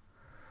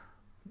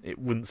 it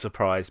wouldn't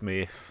surprise me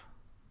if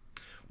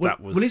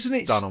that was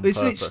done on purpose.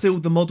 Isn't it still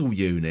the model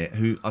unit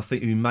who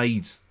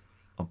made?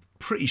 I'm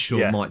pretty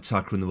sure Mike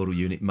Tucker and the model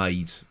unit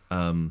made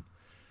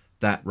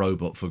that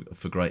robot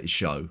for Greatest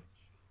Show,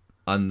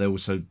 and they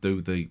also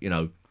do the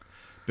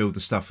build the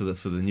stuff for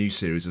the new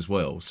series as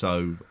well.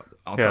 So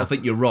I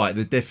think you're right.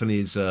 There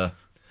definitely is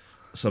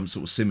some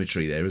sort of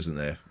symmetry there, isn't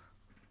there?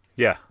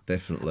 Yeah,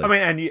 definitely. I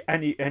mean,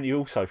 and you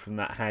also from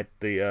that had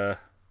the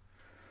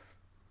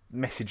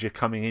messenger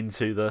coming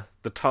into the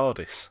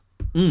TARDIS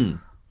to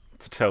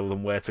tell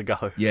them where to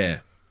go. Yeah,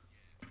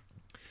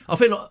 I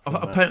think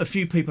apparently a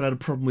few people had a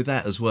problem with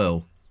that as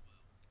well.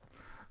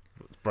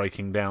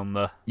 Breaking down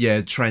the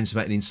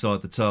transmitting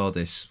inside the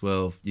TARDIS.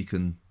 Well, you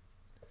can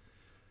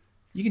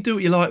do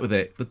what you like with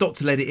it. The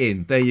Doctor let it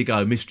in. There you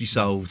go. Mystery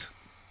solved.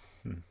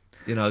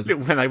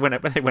 When they went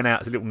out,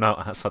 there's a little note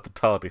outside the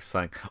TARDIS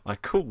saying, "I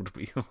called,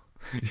 but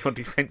your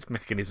defence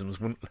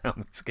mechanisms wouldn't allow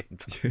me to get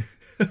into."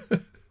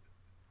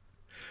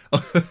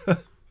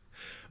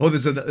 Oh,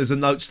 there's a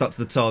note stuck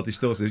to the TARDIS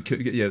door. So,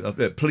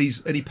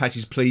 please, any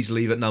patches, please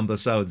leave at number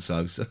so and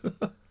so.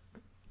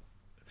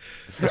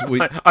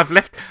 I've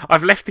left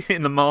it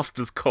in the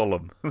master's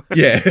column.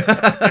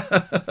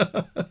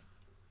 Yeah.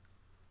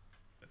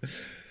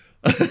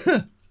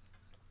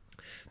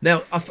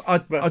 Now,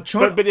 I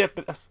tried.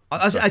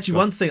 Actually,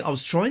 one thing I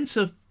was trying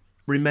to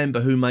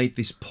remember who made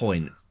this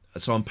point.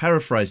 So I'm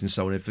paraphrasing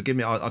someone. And forgive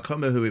me, I can't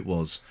remember who it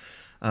was.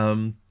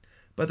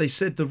 But they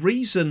said the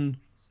reason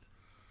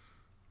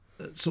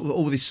sort of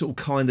all this sort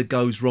of kind of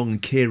goes wrong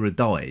and Kira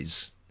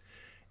dies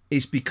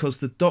is because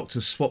the Doctor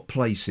swapped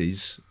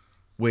places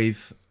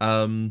with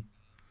Graham.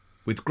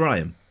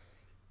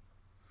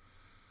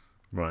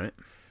 Right.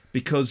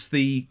 Because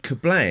the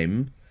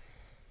Kerblam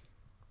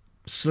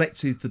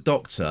selected the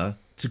Doctor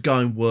to go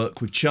and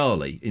work with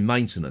Charlie in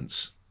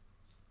maintenance.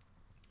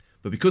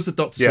 But because the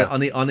Doctor said, I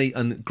need,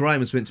 and Graham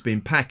was meant to be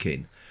in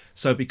packing.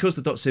 So because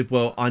the Doctor said,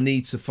 well, I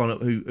need to find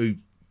out who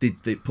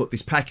did put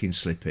this packing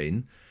slip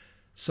in.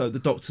 So the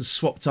Doctor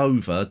swapped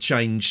over,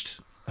 changed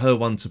her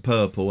one to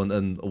purple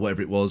and or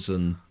whatever it was,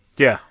 and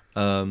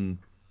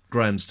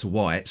Graham's to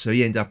white. So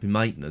he ended up in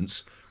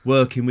maintenance,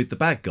 working with the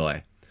bad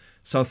guy.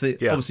 So I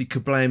think obviously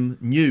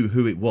Kerblam knew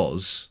who it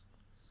was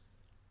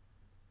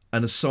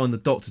and assigned the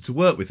Doctor to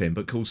work with him,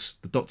 but of course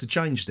the Doctor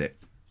changed it.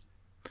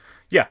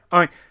 Yeah,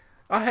 I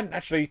hadn't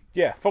actually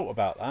thought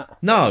about that.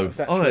 No,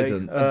 I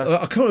hadn't.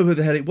 I can't remember who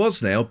the hell it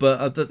was now,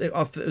 but it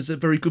was a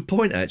very good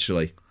point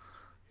actually.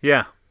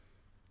 Yeah.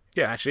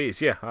 Yeah, actually it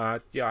is. Yeah,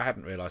 I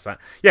hadn't realised that.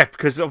 Yeah,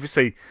 because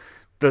obviously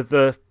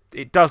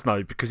it does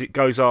know because it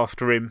goes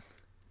after him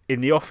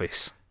in the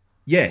office.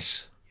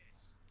 Yes,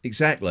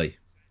 exactly.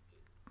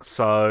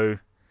 So,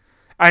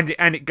 and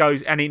it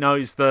goes, and he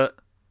knows that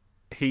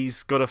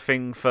he's got a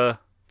thing for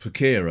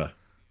Kira.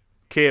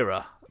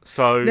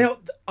 So now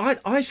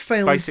I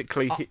found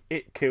basically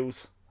it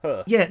kills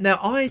her. Yeah. Now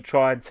I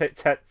try and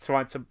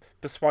try to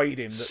persuade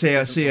him.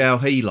 That see how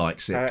he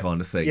likes it,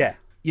 kind of thing. Yeah.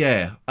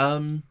 Yeah.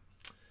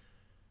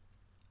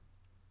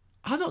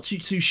 I'm not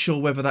too sure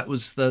whether that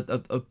was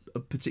a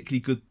particularly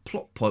good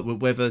plot point,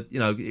 whether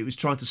it was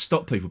trying to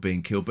stop people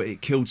being killed, but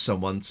it killed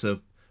someone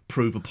to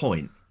prove a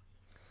point.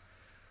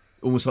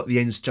 Almost like the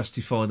ends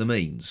justify the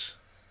means.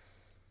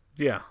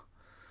 Yeah.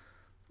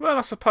 Well,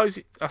 I suppose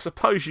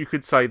you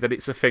could say that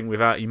it's a thing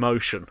without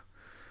emotion.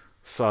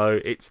 So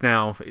it's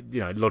now,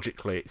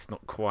 logically, it's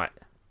not quite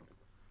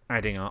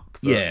adding up.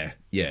 Yeah.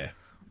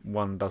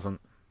 One doesn't.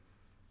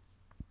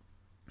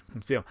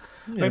 Yeah,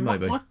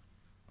 maybe.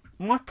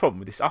 My problem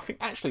with this, I think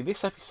actually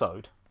this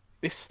episode,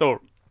 this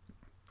story,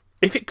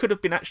 if it could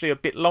have been actually a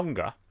bit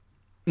longer,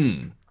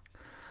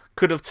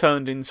 could have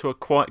turned into a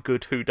quite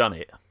good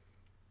whodunit.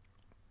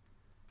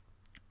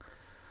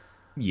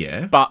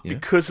 Yeah. But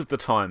because of the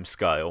time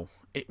scale,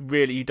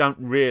 you don't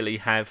really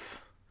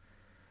have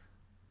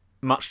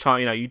much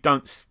time. You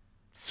don't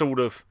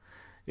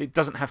it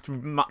doesn't have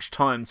much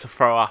time to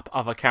throw up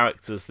other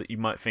characters that you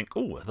might think,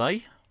 oh, are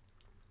they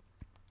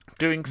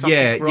doing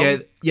something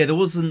wrong? Yeah. There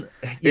wasn't.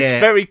 Yeah. It's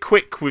very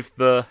quick with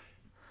the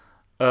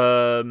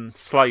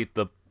Slade,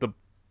 the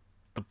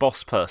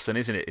boss person,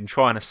 isn't it? In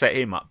trying to set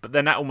him up, but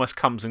then that almost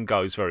comes and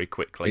goes very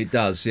quickly. It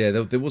does. Yeah.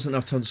 There wasn't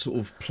enough time to sort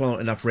of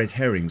plant enough red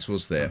herrings,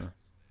 was there?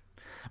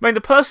 I mean,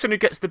 the person who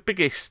gets the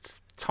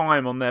biggest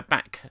time on their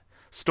back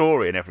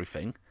story and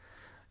everything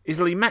is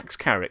Lee Mack's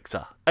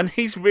character, and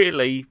he's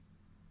really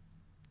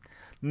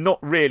not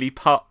really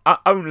part.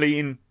 Only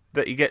in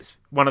that he gets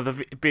one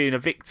of being a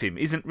victim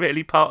isn't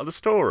really part of the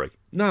story.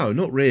 No,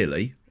 not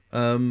really.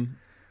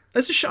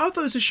 I thought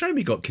it was a shame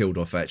he got killed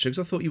off actually,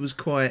 because I thought he was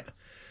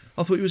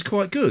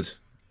quite good.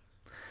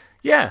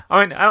 Yeah,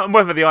 I mean,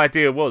 whether the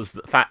idea was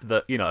the fact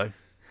that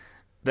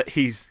that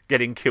he's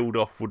getting killed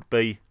off would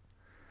be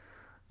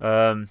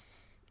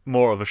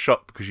more of a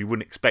shock because you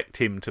wouldn't expect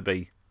him to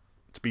be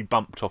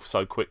bumped off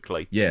so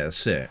quickly. Yeah,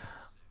 that's it.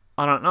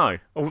 I don't know.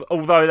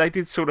 Although they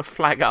did sort of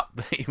flag up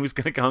that he was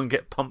going to go and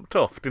get pumped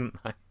off, didn't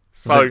they?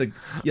 So they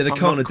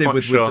kind of did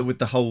with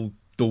the whole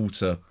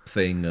daughter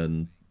thing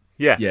and.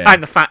 Yeah,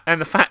 and the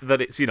fact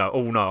that it's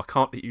oh no, I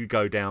can't let you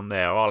go down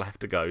there. I'll have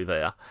to go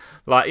there.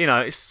 Like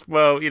it's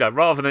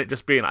rather than it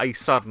just being a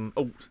sudden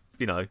and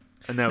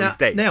now he's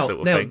dead sort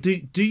of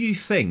thing. Do you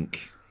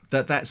think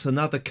that that's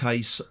another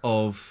case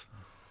of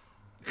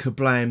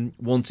Kerblam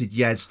wanted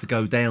Yaz to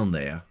go down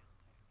there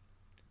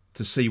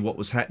to see what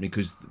was happening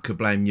because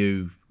Kerblam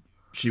knew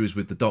she was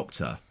with the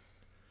doctor,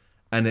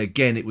 and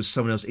again it was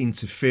someone else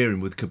interfering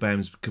with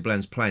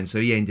Kerblam's plan, so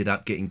he ended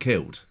up getting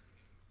killed.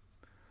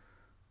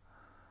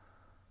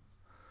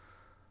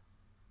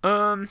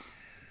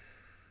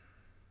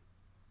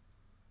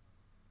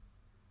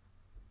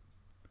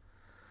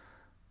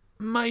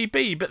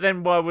 Maybe, but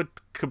then why would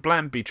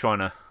Kerblam be trying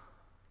to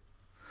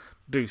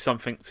do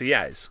something to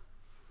Yaz?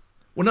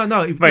 Well,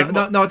 no, I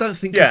don't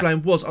think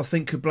Kerblam was. I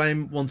think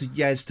Kerblam wanted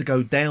Yaz to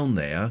go down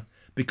there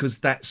because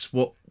that's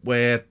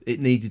where it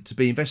needed to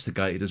be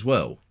investigated as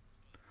well.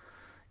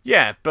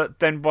 Yeah, but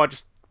then why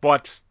just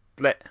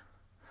let?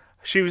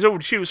 She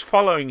was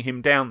following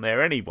him down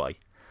there anyway.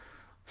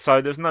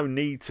 So there's no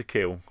need to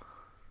kill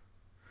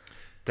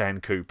Dan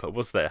Cooper,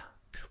 was there?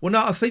 Well,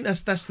 no, I think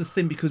that's the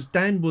thing because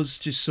Dan was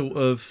just sort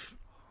of.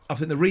 I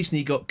think the reason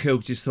he got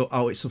killed just thought,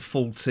 it's a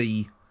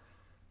faulty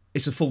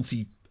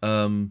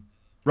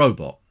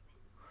robot.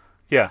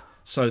 Yeah.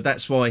 So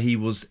that's why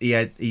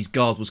his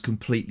guard was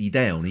completely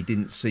down. He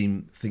didn't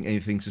think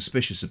anything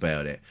suspicious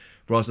about it.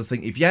 Whereas I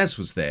think if Yaz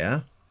was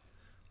there,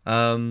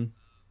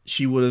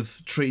 she would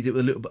have treated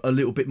it a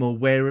little bit more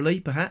warily,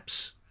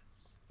 perhaps.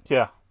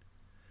 Yeah.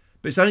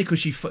 But it's only because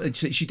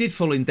she did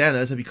follow him down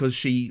there because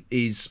she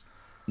is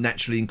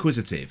naturally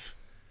inquisitive.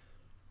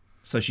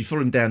 So she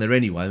followed him down there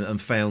anyway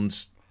and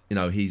found,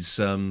 his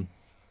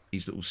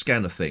little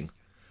scanner thing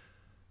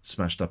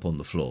smashed up on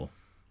the floor.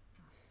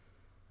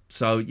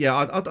 So yeah,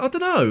 I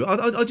don't know.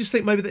 I just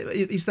think maybe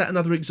is that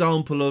another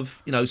example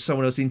of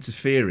someone else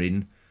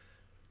interfering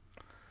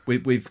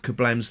with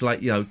Kerblam's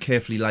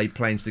carefully laid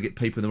plans to get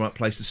people in the right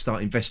place to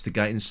start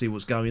investigating and see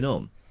what's going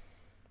on.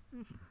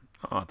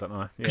 I don't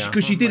know. Yeah,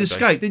 because she did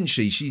escape, didn't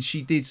she?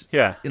 She did.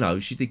 Yeah.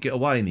 She did get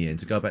away in the end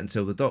to go back and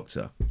tell the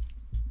doctor.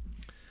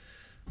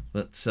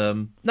 But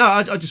no,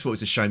 I just thought it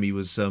was a shame he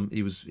was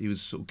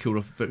sort of killed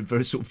off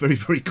very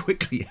very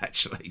quickly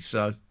actually.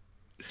 So,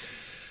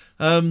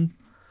 now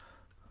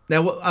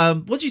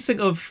what do you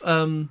think of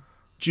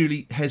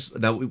Julie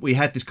Now we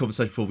had this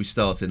conversation before we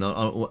started,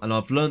 and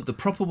I've learnt the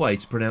proper way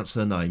to pronounce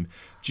her name,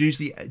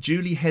 Julie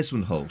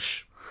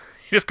Heswenholsch.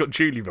 You just got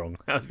Julie wrong.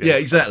 Yeah,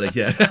 exactly.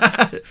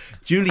 Yeah,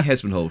 Julie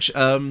Heswenholsch.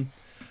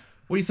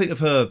 What do you think of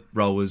her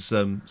role as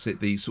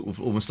the sort of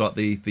almost like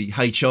the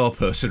HR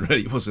person,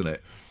 really, wasn't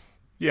it?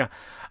 Yeah,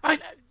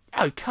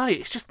 okay.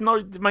 It's just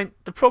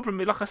the problem,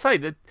 like I say,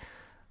 that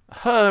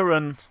her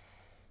and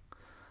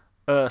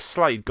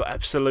Slade got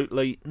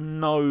absolutely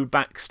no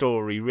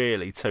backstory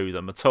really to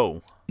them at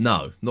all.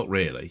 No, not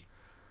really.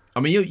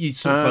 I mean, you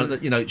sort of find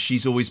that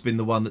she's always been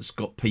the one that's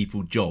got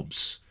people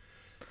jobs.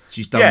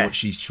 She's done what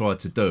she's tried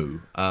to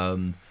do.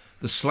 The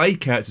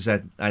Slade characters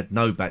had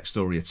no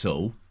backstory at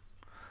all.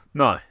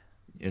 No,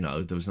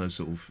 there was no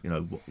sort of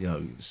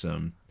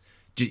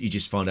it's, you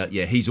just find out.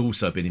 Yeah, he's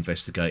also been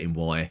investigating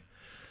why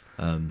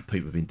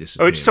people have been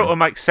disappearing. Which sort of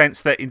makes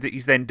sense that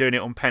he's then doing it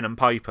on pen and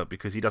paper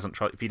because he doesn't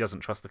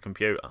trust the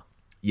computer.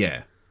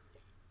 Yeah.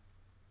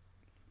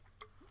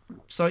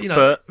 So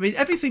I mean,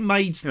 everything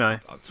made to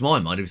my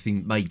mind,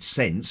 everything made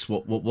sense.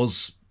 What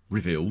was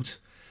revealed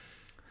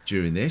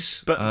during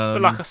this, but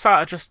like I said,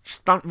 I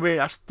just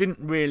didn't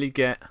really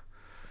get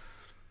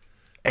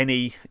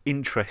any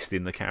interest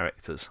in the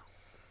characters.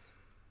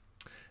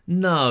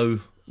 No,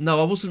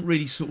 I wasn't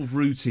really sort of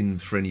rooting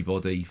for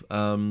anybody.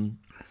 And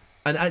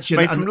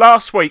actually, from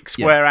last week's,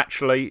 where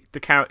actually the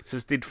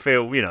characters did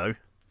feel,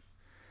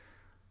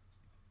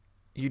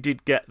 you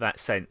did get that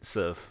sense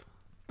of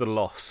the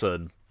loss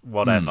and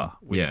whatever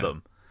with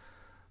them.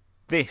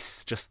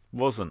 This just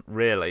wasn't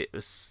really. It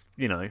was,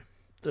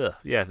 they're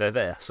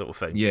there sort of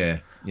thing. Yeah.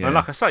 And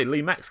like I say,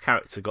 Lee Mack's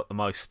character got the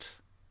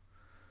most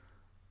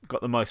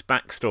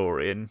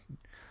backstory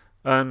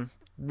and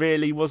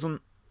really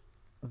wasn't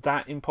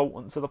that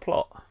important to the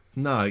plot.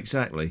 No,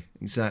 exactly.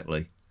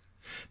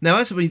 Now,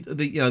 as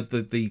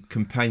the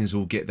companions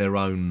all get their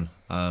own.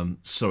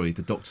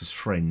 The Doctor's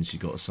friends, you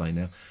got to say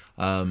now,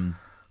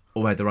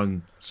 all had their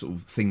own sort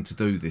of thing to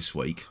do this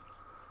week.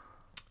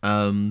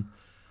 And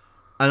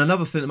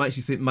another thing that makes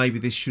you think maybe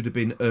this should have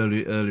been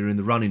earlier in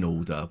the running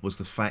order was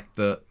the fact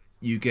that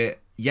you get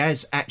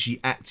Yaz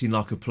actually acting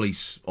like a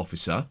police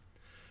officer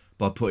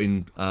by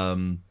putting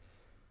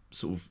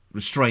sort of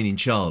restraining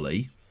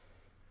Charlie,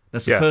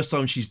 That's the first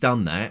time she's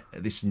done that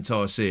this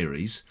entire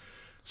series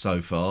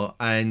so far,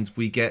 and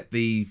we get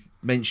the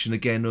mention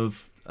again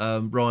of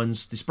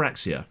Ryan's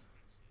dyspraxia.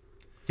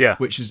 Yeah,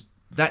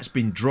 that's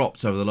been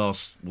dropped over the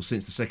last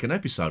since the second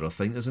episode, I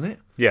think, hasn't it?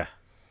 Yeah.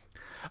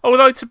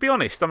 Although to be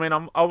honest, I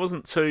mean, I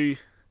wasn't too.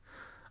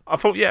 I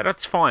thought, yeah,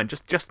 that's fine.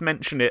 Just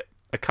mention it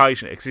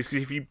occasionally, because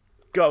if you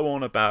go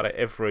on about it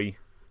every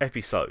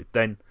episode,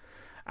 then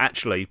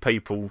actually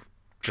people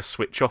just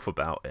switch off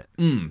about it.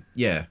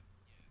 Yeah.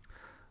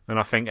 And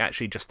I think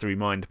actually just to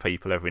remind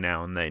people every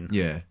now and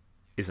then,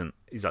 is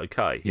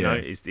okay. You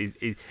know,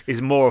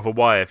 is more of a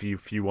way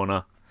if you want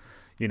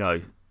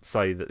to,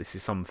 say that this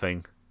is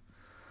something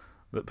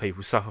that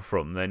people suffer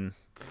from, then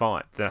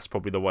fine. That's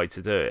probably the way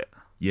to do it.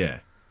 Yeah.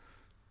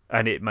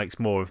 And it makes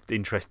more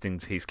interesting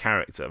to his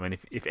character. I mean,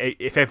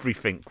 if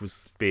everything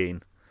was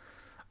being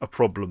a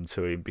problem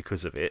to him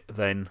because of it,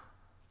 then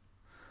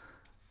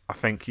I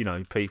think,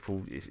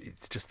 people,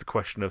 it's just a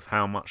question of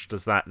how much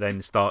does that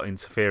then start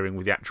interfering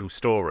with the actual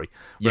story,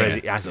 whereas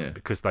it hasn't,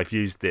 because they've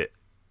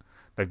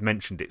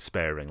mentioned it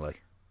sparingly.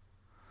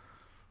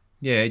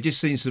 Yeah, it just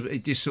seems to,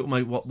 it just sort of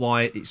make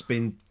why it's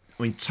been,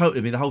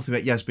 the whole thing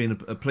about Yaz being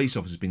a police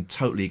officer has been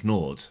totally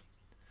ignored.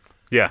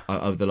 Yeah.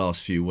 Over the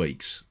last few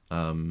weeks.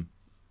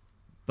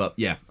 But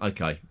yeah,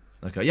 okay.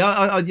 Yeah,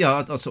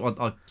 I sort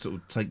of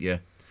take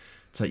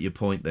your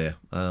point there.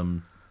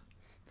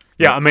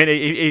 Yeah, I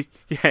mean,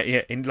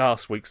 in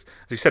last week's,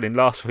 as you said, in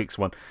last week's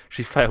one,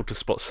 she failed to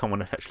spot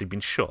someone had actually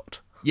been shot.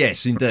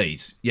 Yes,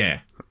 indeed.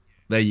 Yeah,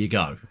 there you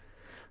go.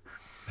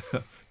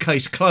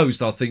 Case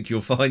closed, I think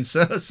you'll find,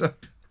 sir. So,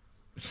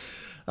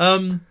 I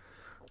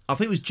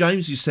think it was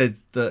James who said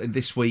that in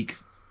this week,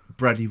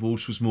 Bradley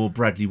Walsh was more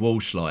Bradley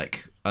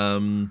Walsh-like.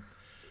 And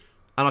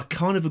I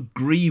kind of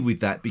agree with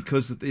that,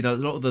 because a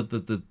lot of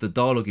the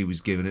dialogue he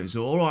was given, it was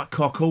all right,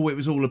 cockle. It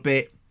was all a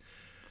bit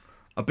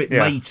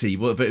matey,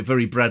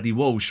 very Bradley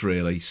Walsh,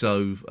 really.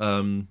 So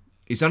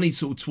it's only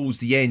sort of towards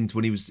the end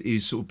when he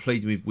was sort of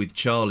pleading with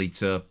Charlie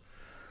to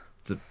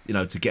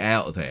get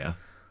out of there.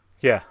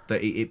 Yeah,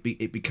 that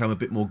it became a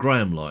bit more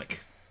Graham-like,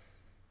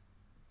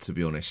 to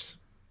be honest.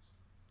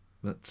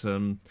 But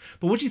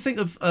what do you think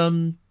of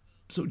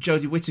sort of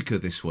Jodie Whittaker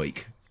this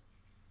week?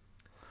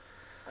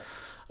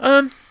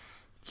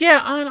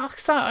 Yeah, I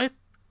thought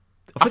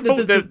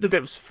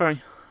that was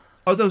very.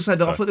 I was going to say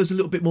that I thought there was a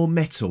little bit more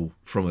metal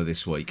from her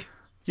this week.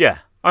 Yeah,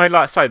 I mean,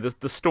 like I say,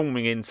 the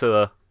storming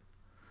into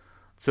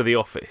the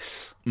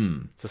office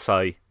to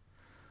say,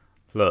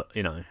 look,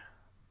 and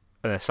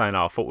they're saying,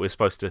 I thought we were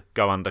supposed to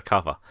go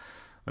undercover,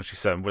 and she's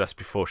saying, well, that's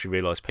before she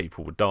realised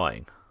people were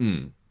dying.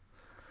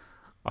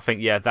 I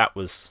think, that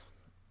was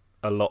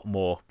a lot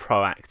more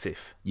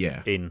proactive.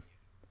 Yeah. In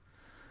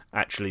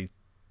actually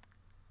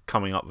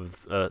coming up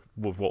with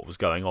what was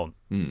going on.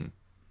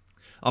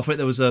 I think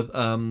there was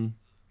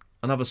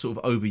another sort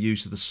of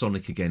overuse of the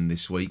Sonic again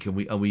this week, and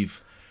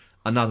we've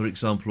another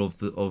example of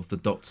the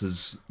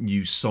Doctor's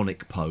new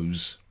Sonic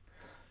pose.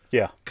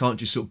 Yeah, can't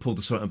just sort of pull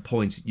the Sonic and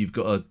point. You've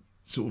got to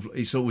sort of,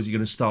 it's always you're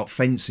going to start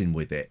fencing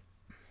with it.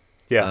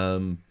 Yeah,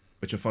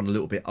 which I find a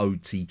little bit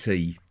OTT,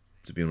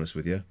 to be honest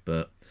with you,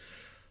 but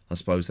I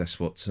suppose that's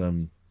what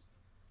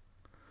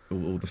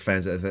all the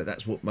fans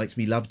that's what makes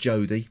me love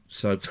Jodie.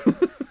 So.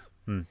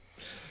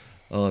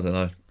 Oh, I don't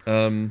know.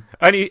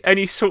 And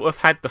you sort of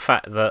had the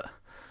fact that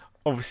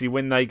obviously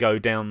when they go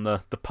down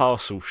the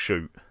parcel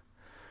chute,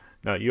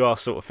 you are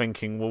sort of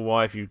thinking, well,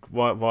 why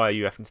are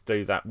you having to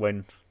do that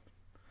when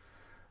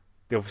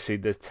obviously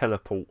there's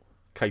teleport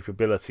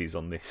capabilities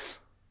in this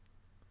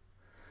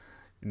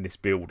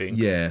building,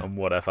 and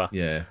whatever,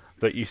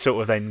 that you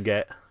sort of then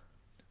get.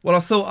 Well, I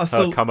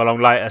thought come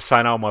along later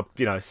saying, oh my,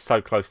 it's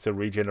so close to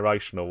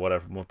regeneration or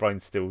whatever, my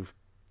brain's still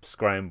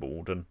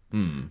scrambled and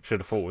should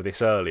have thought of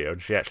this earlier,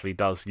 and she actually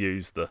does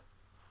use the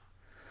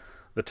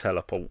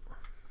teleport.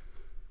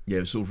 Yeah,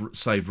 it was sort of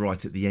saved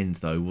right at the end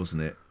though,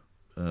 wasn't it?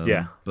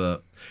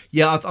 But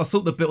I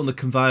thought the bit on the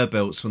conveyor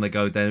belts when they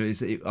go down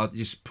it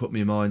just put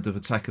me in mind of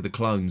Attack of the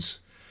Clones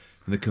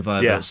and the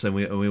conveyor belts, and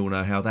we all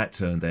know how that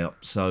turned out.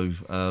 So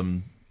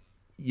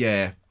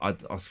okay.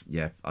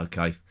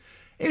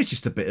 It was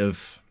just a bit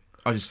of,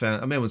 I just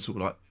found, I mean, sort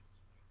of like,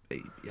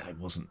 it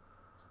wasn't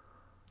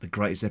the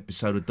greatest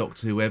episode of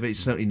Doctor Who ever. It's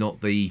certainly not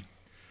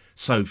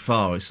so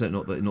far. It's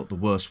certainly not the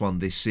worst one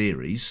this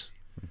series.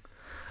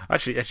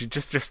 Actually,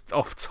 just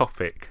off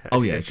topic.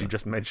 You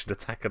just mentioned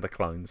Attack of the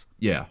Clones.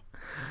 Yeah,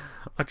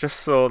 I just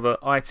saw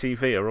that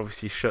ITV are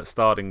obviously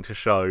starting to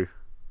show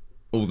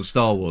all the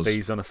Star Wars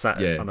these on a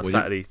Saturday,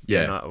 Saturday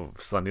night or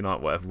Sunday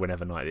night,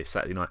 whenever night it is,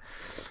 Saturday night.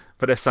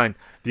 But they're saying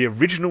the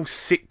original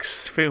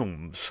 6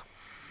 films.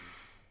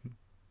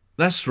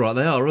 That's right,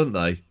 they are, aren't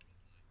they?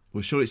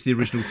 We're sure it's the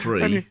original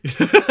 3.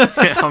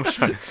 I'm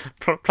sure.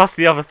 Plus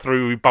the other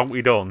 3 we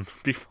bolted on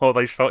before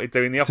they started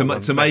doing the other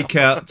ones. To make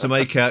out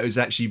it was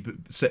actually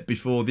set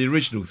before the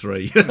original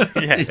 3.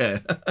 Yeah.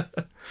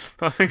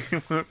 I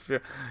think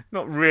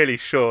not really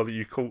sure that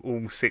you call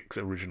all 6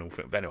 original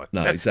films. But anyway,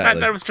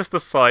 exactly. That was just a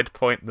side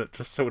point that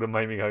just sort of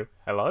made me go,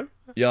 hello?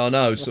 Yeah, I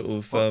know. Sort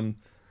of.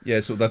 Yeah,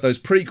 sort of those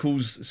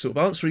prequels, sort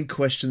of answering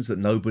questions that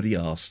nobody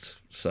asked.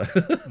 So,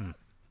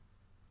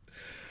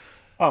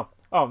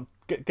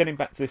 Getting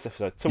back to this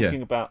episode,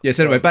 talking about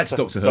Anyway, back to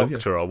Doctor Who,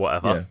 Doctor or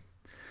whatever.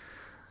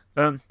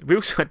 Yeah. We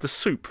also had the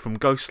soup from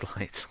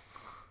Ghostlight.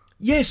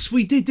 Yes,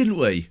 we did, didn't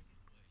we?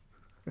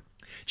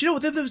 Do you know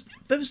what?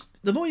 There was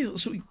the more you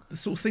sort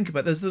of think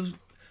about it, there was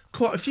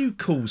quite a few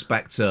calls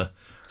back to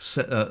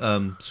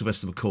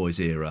Sylvester McCoy's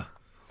era.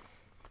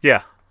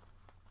 Yeah.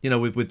 You know,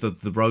 with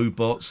the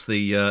robots,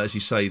 the as you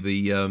say,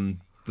 the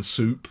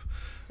soup,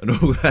 and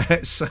all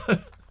that. So,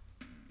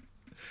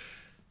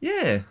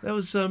 yeah, that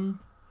was.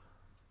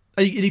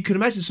 And you can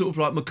imagine sort of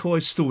like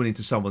McCoy storming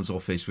into someone's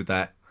office with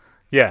that.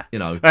 Yeah, you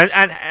know,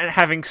 and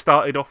having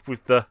started off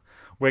with the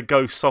 "we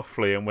go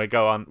softly and we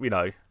go on,"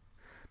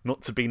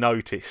 not to be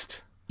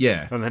noticed.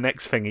 Yeah, and the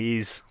next thing he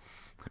is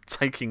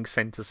taking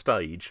centre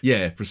stage.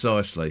 Yeah,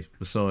 precisely.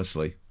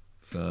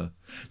 So,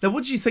 now,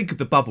 what do you think of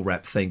the bubble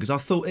wrap thing? Because I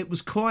thought it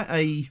was quite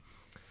a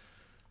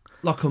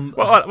like a.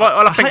 Well,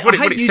 I think what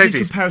it says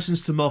is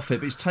comparisons to Moffat,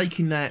 but it's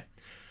taking that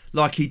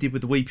like he did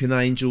with the Weeping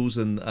Angels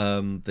and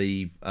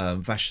the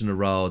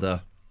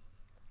Vashnarada.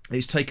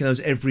 It's taking those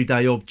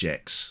everyday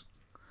objects.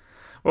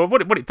 Well,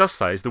 what it does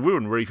say is the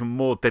women were even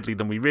more deadly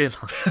than we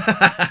realised.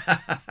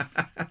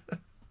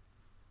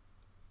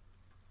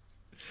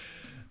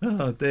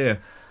 Oh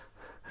dear.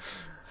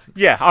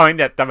 Yeah, I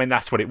mean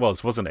that's what it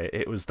was, wasn't it?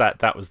 It was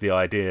that was the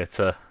idea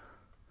to.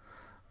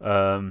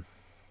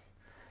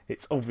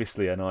 It's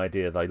obviously an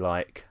idea they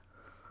like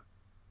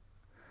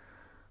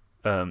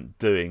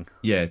doing.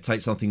 Yeah,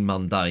 take something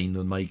mundane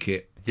and make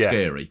it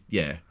scary.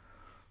 Yeah.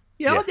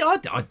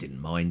 I didn't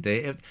mind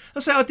it. I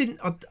say I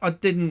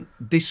didn't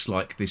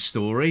dislike this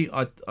story.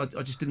 I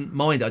just didn't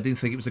mind it. I didn't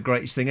think it was the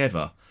greatest thing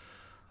ever.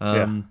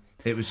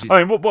 It was. Just...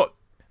 I mean, what?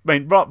 I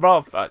mean,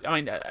 rather. I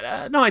mean,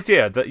 an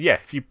idea that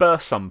if you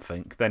burst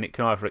something, then it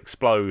can either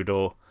explode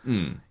or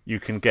you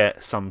can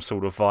get some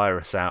sort of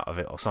virus out of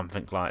it or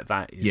something like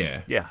that. Is,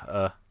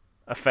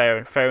 a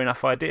fair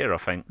enough idea, I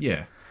think.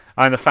 Yeah.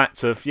 And the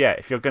fact of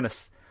if you're going to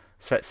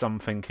set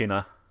something in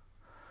a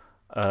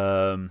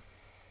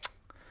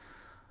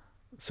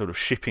sort of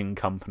shipping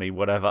company,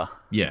 whatever.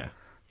 Yeah.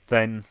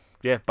 Then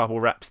bubble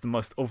wrap's the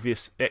most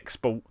obvious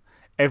export.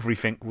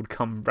 Everything would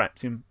come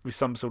wrapped in with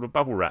some sort of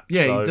bubble wrap.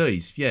 Yeah,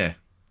 indeed. Yeah.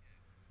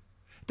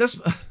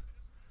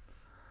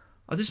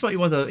 I just make you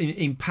wonder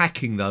in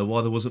packing though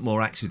why there wasn't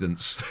more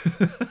accidents.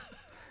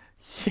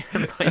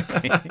 Yeah,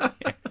 maybe.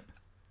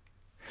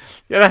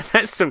 Yeah,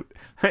 let's sort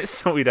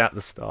out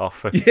the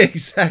staff. Yeah,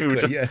 exactly. Who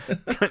were just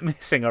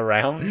messing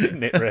around,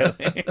 didn't it?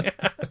 Really.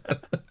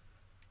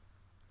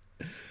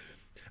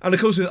 And of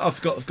course,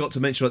 I've got to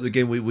mention at the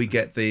beginning we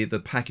get the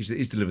package that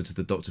is delivered to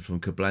the Doctor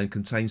from Kerblam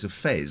contains a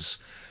fez.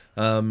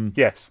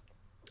 Yes.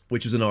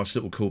 Which was a nice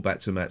little callback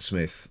to Matt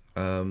Smith.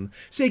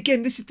 See,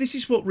 again, this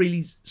is what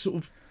really sort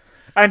of.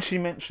 And she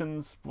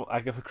mentions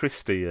Agatha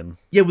Christie and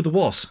with the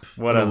Wasp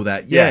and all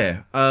that.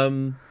 Yeah.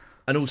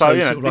 And also, so,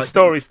 sort of the like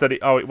stories that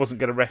it wasn't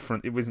going to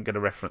reference. It wasn't going to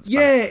reference.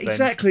 Yeah, back,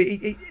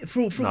 exactly.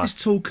 For all this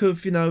talk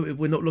of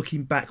we're not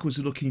looking backwards,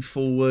 we're looking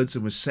forwards,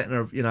 and we're setting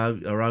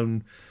our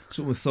own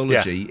sort of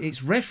mythology. Yeah.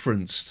 It's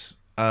referenced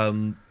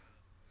sort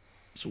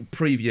of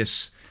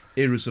previous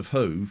eras of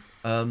Who.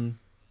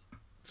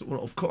 Sort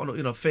of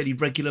on a fairly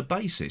regular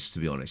basis, to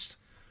be honest.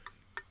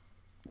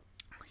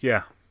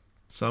 Yeah.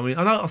 So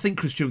I think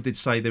Chris Chibnall did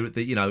say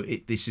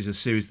that this is a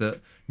series that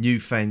new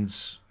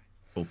fans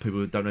or people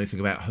who don't know anything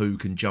about Who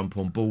can jump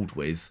on board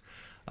with.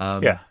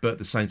 But at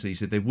the same time, he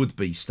said there would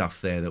be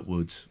stuff there that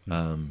would.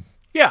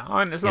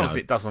 As long as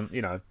it doesn't,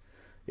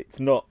 it's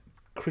not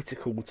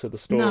critical to the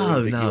story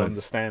that you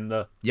understand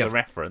the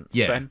reference.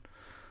 Yeah.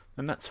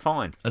 Then that's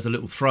fine. As a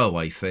little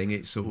throwaway thing,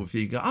 it's sort of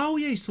you go, oh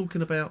yeah, he's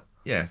talking about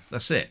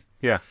that's it.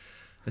 Yeah,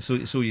 that's all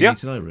you need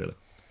to know, really.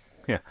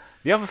 Yeah.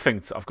 The other thing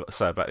that I've got to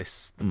say about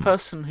this, the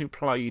person who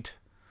played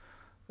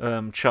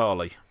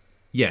Charlie.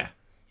 Yeah.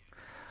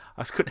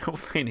 I just couldn't help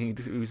feeling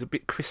he was a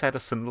bit Chris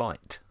Addison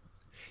light.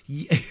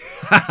 Yeah,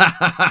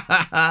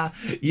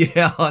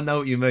 I know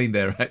what you mean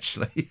there,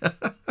 actually.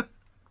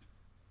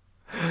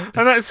 And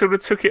that sort of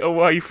took it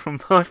away from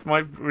my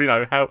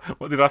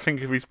what did I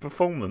think of his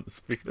performance?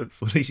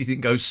 Because at least he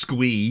didn't go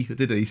squee,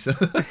 did he? So...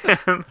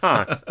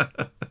 No.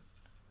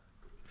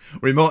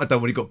 Or he might have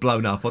done when he got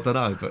blown up, I don't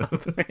know.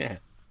 But yeah.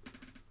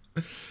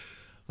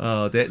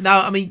 Oh dear.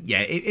 No, I mean,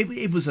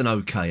 it was an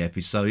okay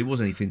episode. It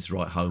wasn't anything to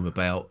write home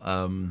about.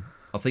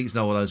 I think it's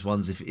one of those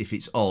ones. If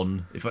it's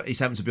on, if it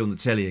happens to be on the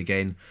telly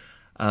again,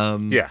 I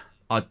will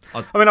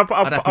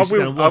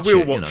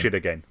watch it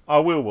again. I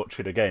will watch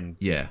it again.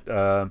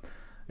 Yeah.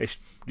 It's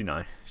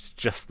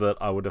just that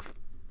I would have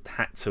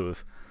had to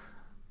have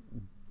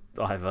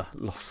either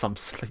lost some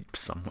sleep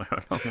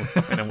somewhere along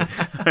the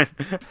way,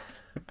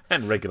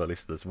 and regular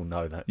listeners will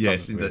know that.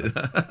 Yes, indeed.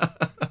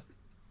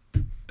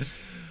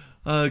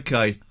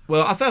 Okay.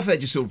 Well, I think that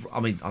just sort of. I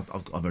mean,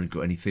 I've only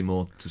got anything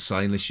more to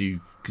say unless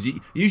because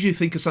you usually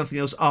think of something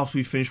else after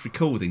we finish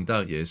recording,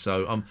 don't you?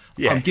 So I'm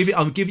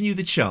giving you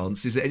the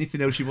chance. Is there anything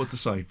else you want to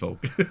say, Paul?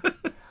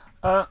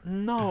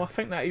 No, I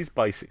think that is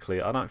basically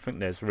it. I don't think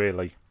there's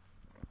really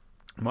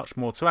much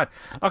more to add.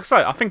 Like I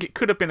say, I think it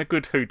could have been a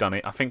good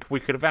whodunit. I think we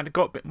could have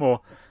got a bit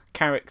more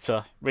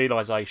character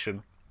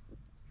realisation,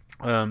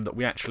 that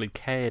we actually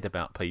cared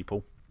about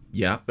people.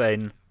 Yeah.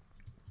 Then,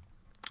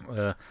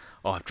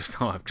 I've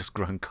just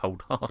grown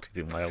cold-hearted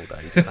in my old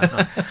age.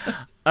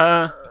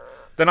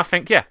 Then I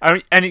think, yeah,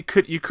 and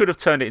you could have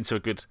turned it into a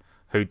good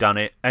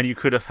whodunit, and you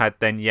could have had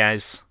then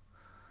Yaz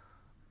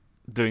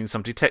doing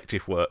some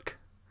detective work.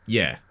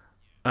 Yeah.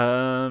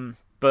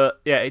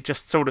 But yeah, it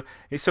sort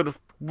of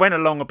went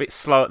along a bit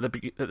slow at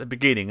the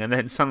beginning, and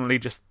then suddenly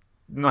just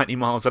 90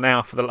 miles an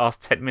hour for the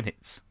last 10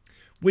 minutes.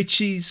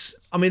 Which is,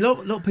 I mean, a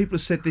lot of people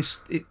have said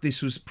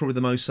this was probably the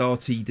most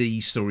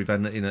RTD story we've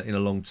had in a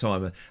long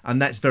time,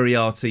 and that's very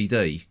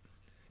RTD.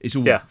 It's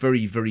all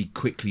very, very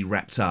quickly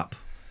wrapped up.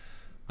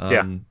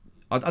 I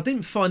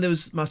didn't find there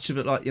was much of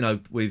it, like,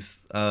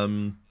 with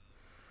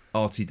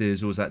RTD,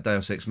 there's always that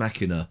Deus Ex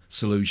Machina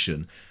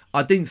solution.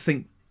 I didn't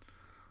think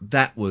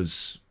that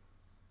was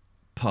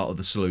part of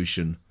the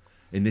solution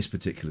in this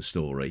particular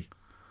story.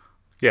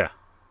 Yeah.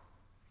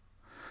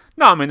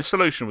 No, I mean, the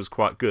solution was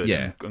quite good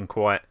and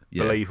quite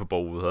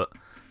believable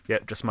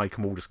that, just make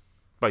them all just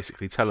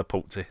basically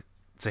teleport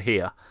to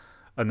here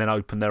and then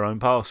open their own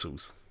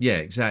parcels. Yeah,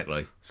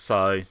 exactly.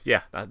 So,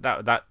 yeah,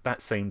 that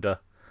seemed a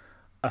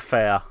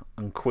fair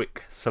and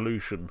quick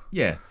solution.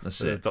 Yeah, that's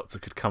that it. the Doctor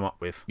could come up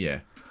with. Yeah.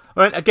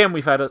 I mean, again,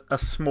 we've had a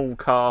small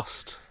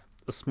cast,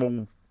 a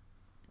small,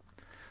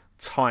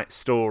 tight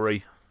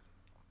story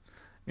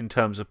in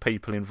terms of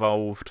people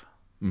involved.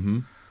 Mm-hmm.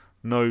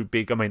 No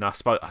big. I mean, I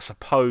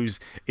suppose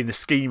in the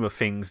scheme of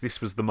things,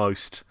 this was the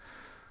most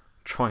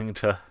trying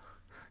to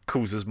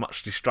cause as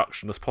much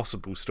destruction as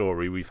possible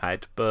story we've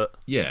had. But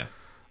yeah,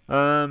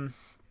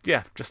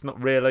 just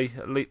not really.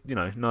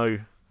 No,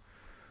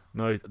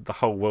 the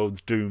whole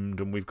world's doomed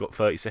and we've got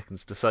 30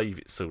 seconds to save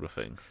it, sort of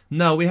thing.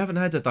 No, we haven't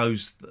had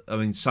those. I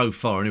mean, so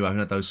far anyway, we haven't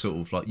had those sort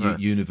of like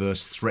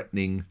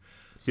universe-threatening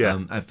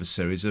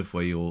adversaries, have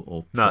we,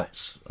 or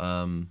plots?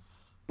 No.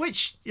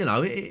 Which it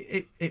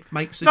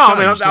makes a change. I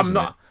mean, I'm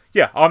not.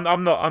 Yeah,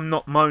 I'm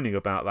not moaning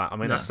about that. I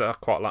mean, I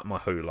quite like my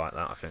Who like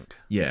that. I think.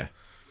 Yeah,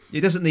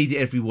 it doesn't need it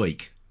every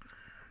week.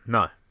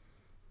 No,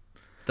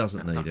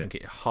 doesn't need it. I think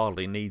it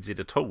hardly needs it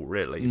at all,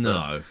 really.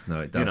 No,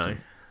 it doesn't.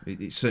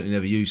 It certainly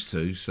never used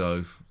to.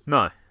 So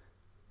no.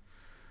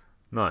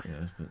 Yeah,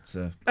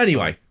 but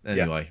anyway,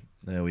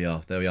 there we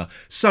are.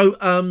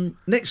 So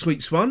next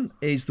week's one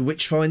is the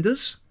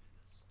Witchfinders,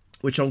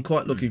 which I'm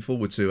quite looking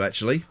forward to,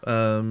 actually.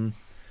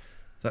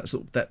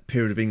 That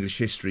period of English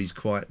history is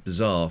quite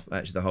bizarre.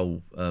 Actually, the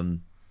whole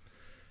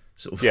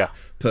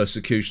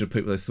persecution of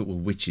people they thought were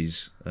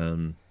witches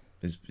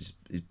is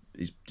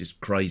just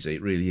crazy.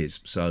 It really is.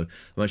 So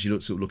I'm actually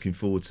looking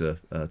forward to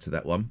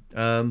that one.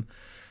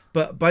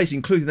 But basically,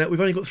 including that,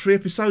 we've only got 3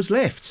 episodes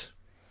left.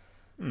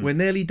 We're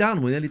nearly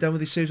done. We're nearly done with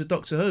this series of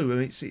Doctor Who. I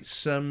mean, it's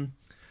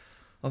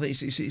I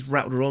think it's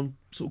rattled on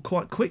sort of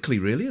quite quickly,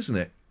 really, isn't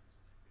it?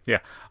 Yeah.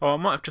 Oh, I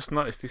might have just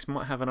noticed this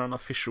might have an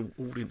unofficial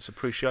audience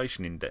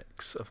appreciation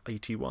index of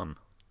 81.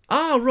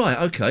 Ah, right.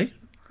 Okay.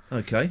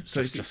 So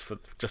it's just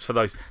for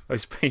those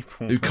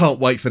people who can't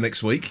wait for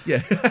next week.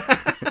 Yeah.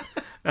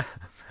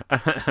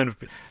 and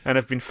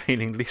have been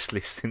feeling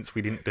listless since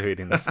we didn't do it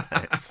in the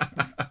States.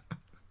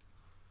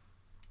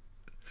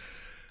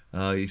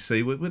 You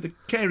see, we're the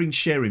caring,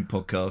 sharing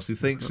podcast who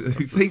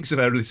thinks of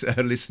our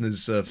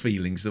listeners'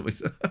 feelings. That we.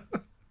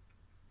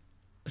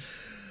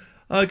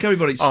 Okay,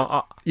 everybody.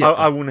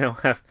 I will now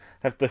have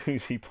the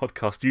Who's He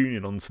podcast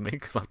union on to me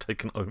because I've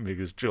taken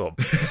Omega's job.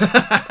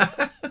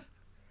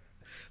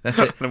 That's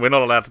it. And we're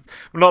not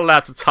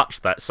allowed to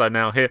touch that. So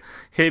now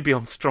he'll be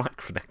on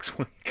strike for next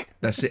week.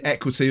 That's it.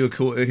 Equity.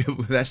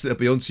 That'll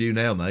be on to you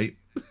now, mate.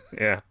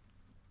 Yeah.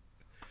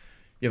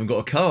 You haven't got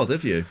a card,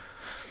 have you?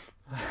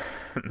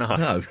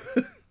 No.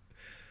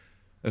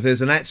 If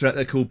there's an actor out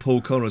there called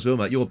Paul Connor as well,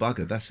 mate, you're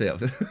buggered. That's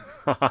it.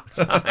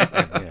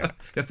 Yeah.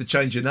 You have to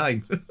change your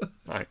name.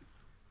 Right.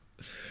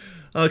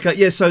 Okay,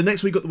 yeah. So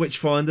next we've got the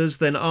Witchfinders.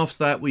 Then after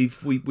that, we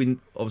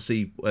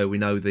obviously we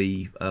now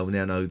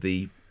know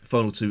the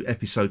final 2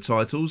 episode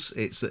titles.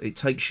 It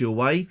Takes You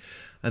Away,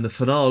 and the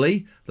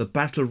finale, The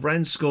Battle of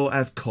Ranskor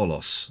Av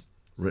Kolos,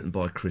 written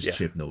by Chris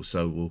Chibnall.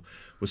 So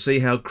we'll see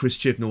how Chris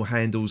Chibnall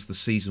handles the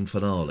season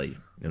finale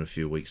in a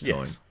few weeks' time.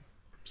 Yes.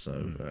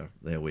 So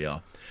there we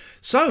are.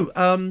 So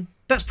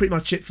that's pretty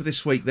much it for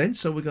this week then.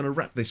 So we're going to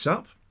wrap this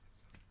up.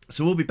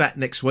 So we'll be back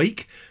next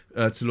week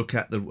to look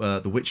at the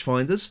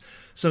Witchfinders.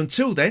 So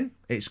until then,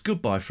 it's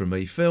goodbye from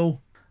me,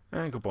 Phil.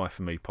 And goodbye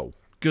from me, Paul.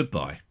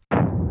 Goodbye.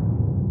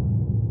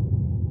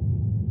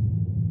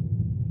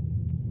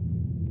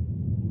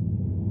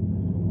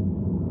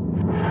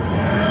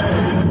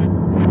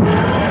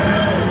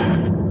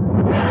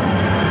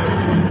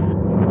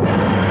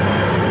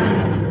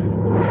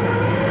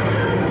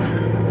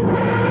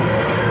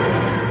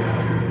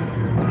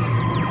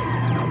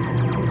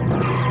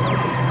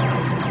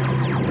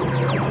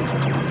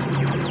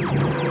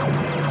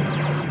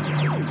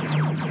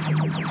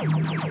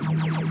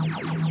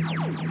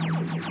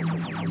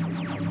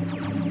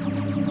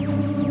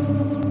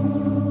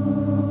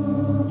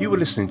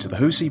 listening to the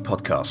Who's He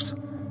podcast.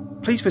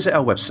 Please visit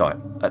our website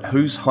at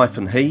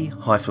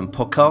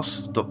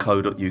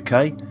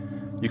who's-he-podcast.co.uk.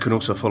 You can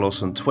also follow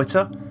us on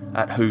Twitter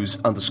at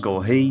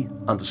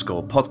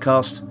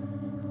who's_he_podcast.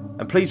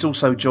 And please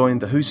also join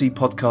the Who's He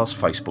podcast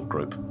Facebook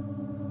group.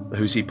 The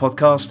Who's He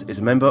podcast is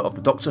a member of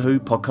the Doctor Who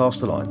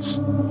Podcast Alliance.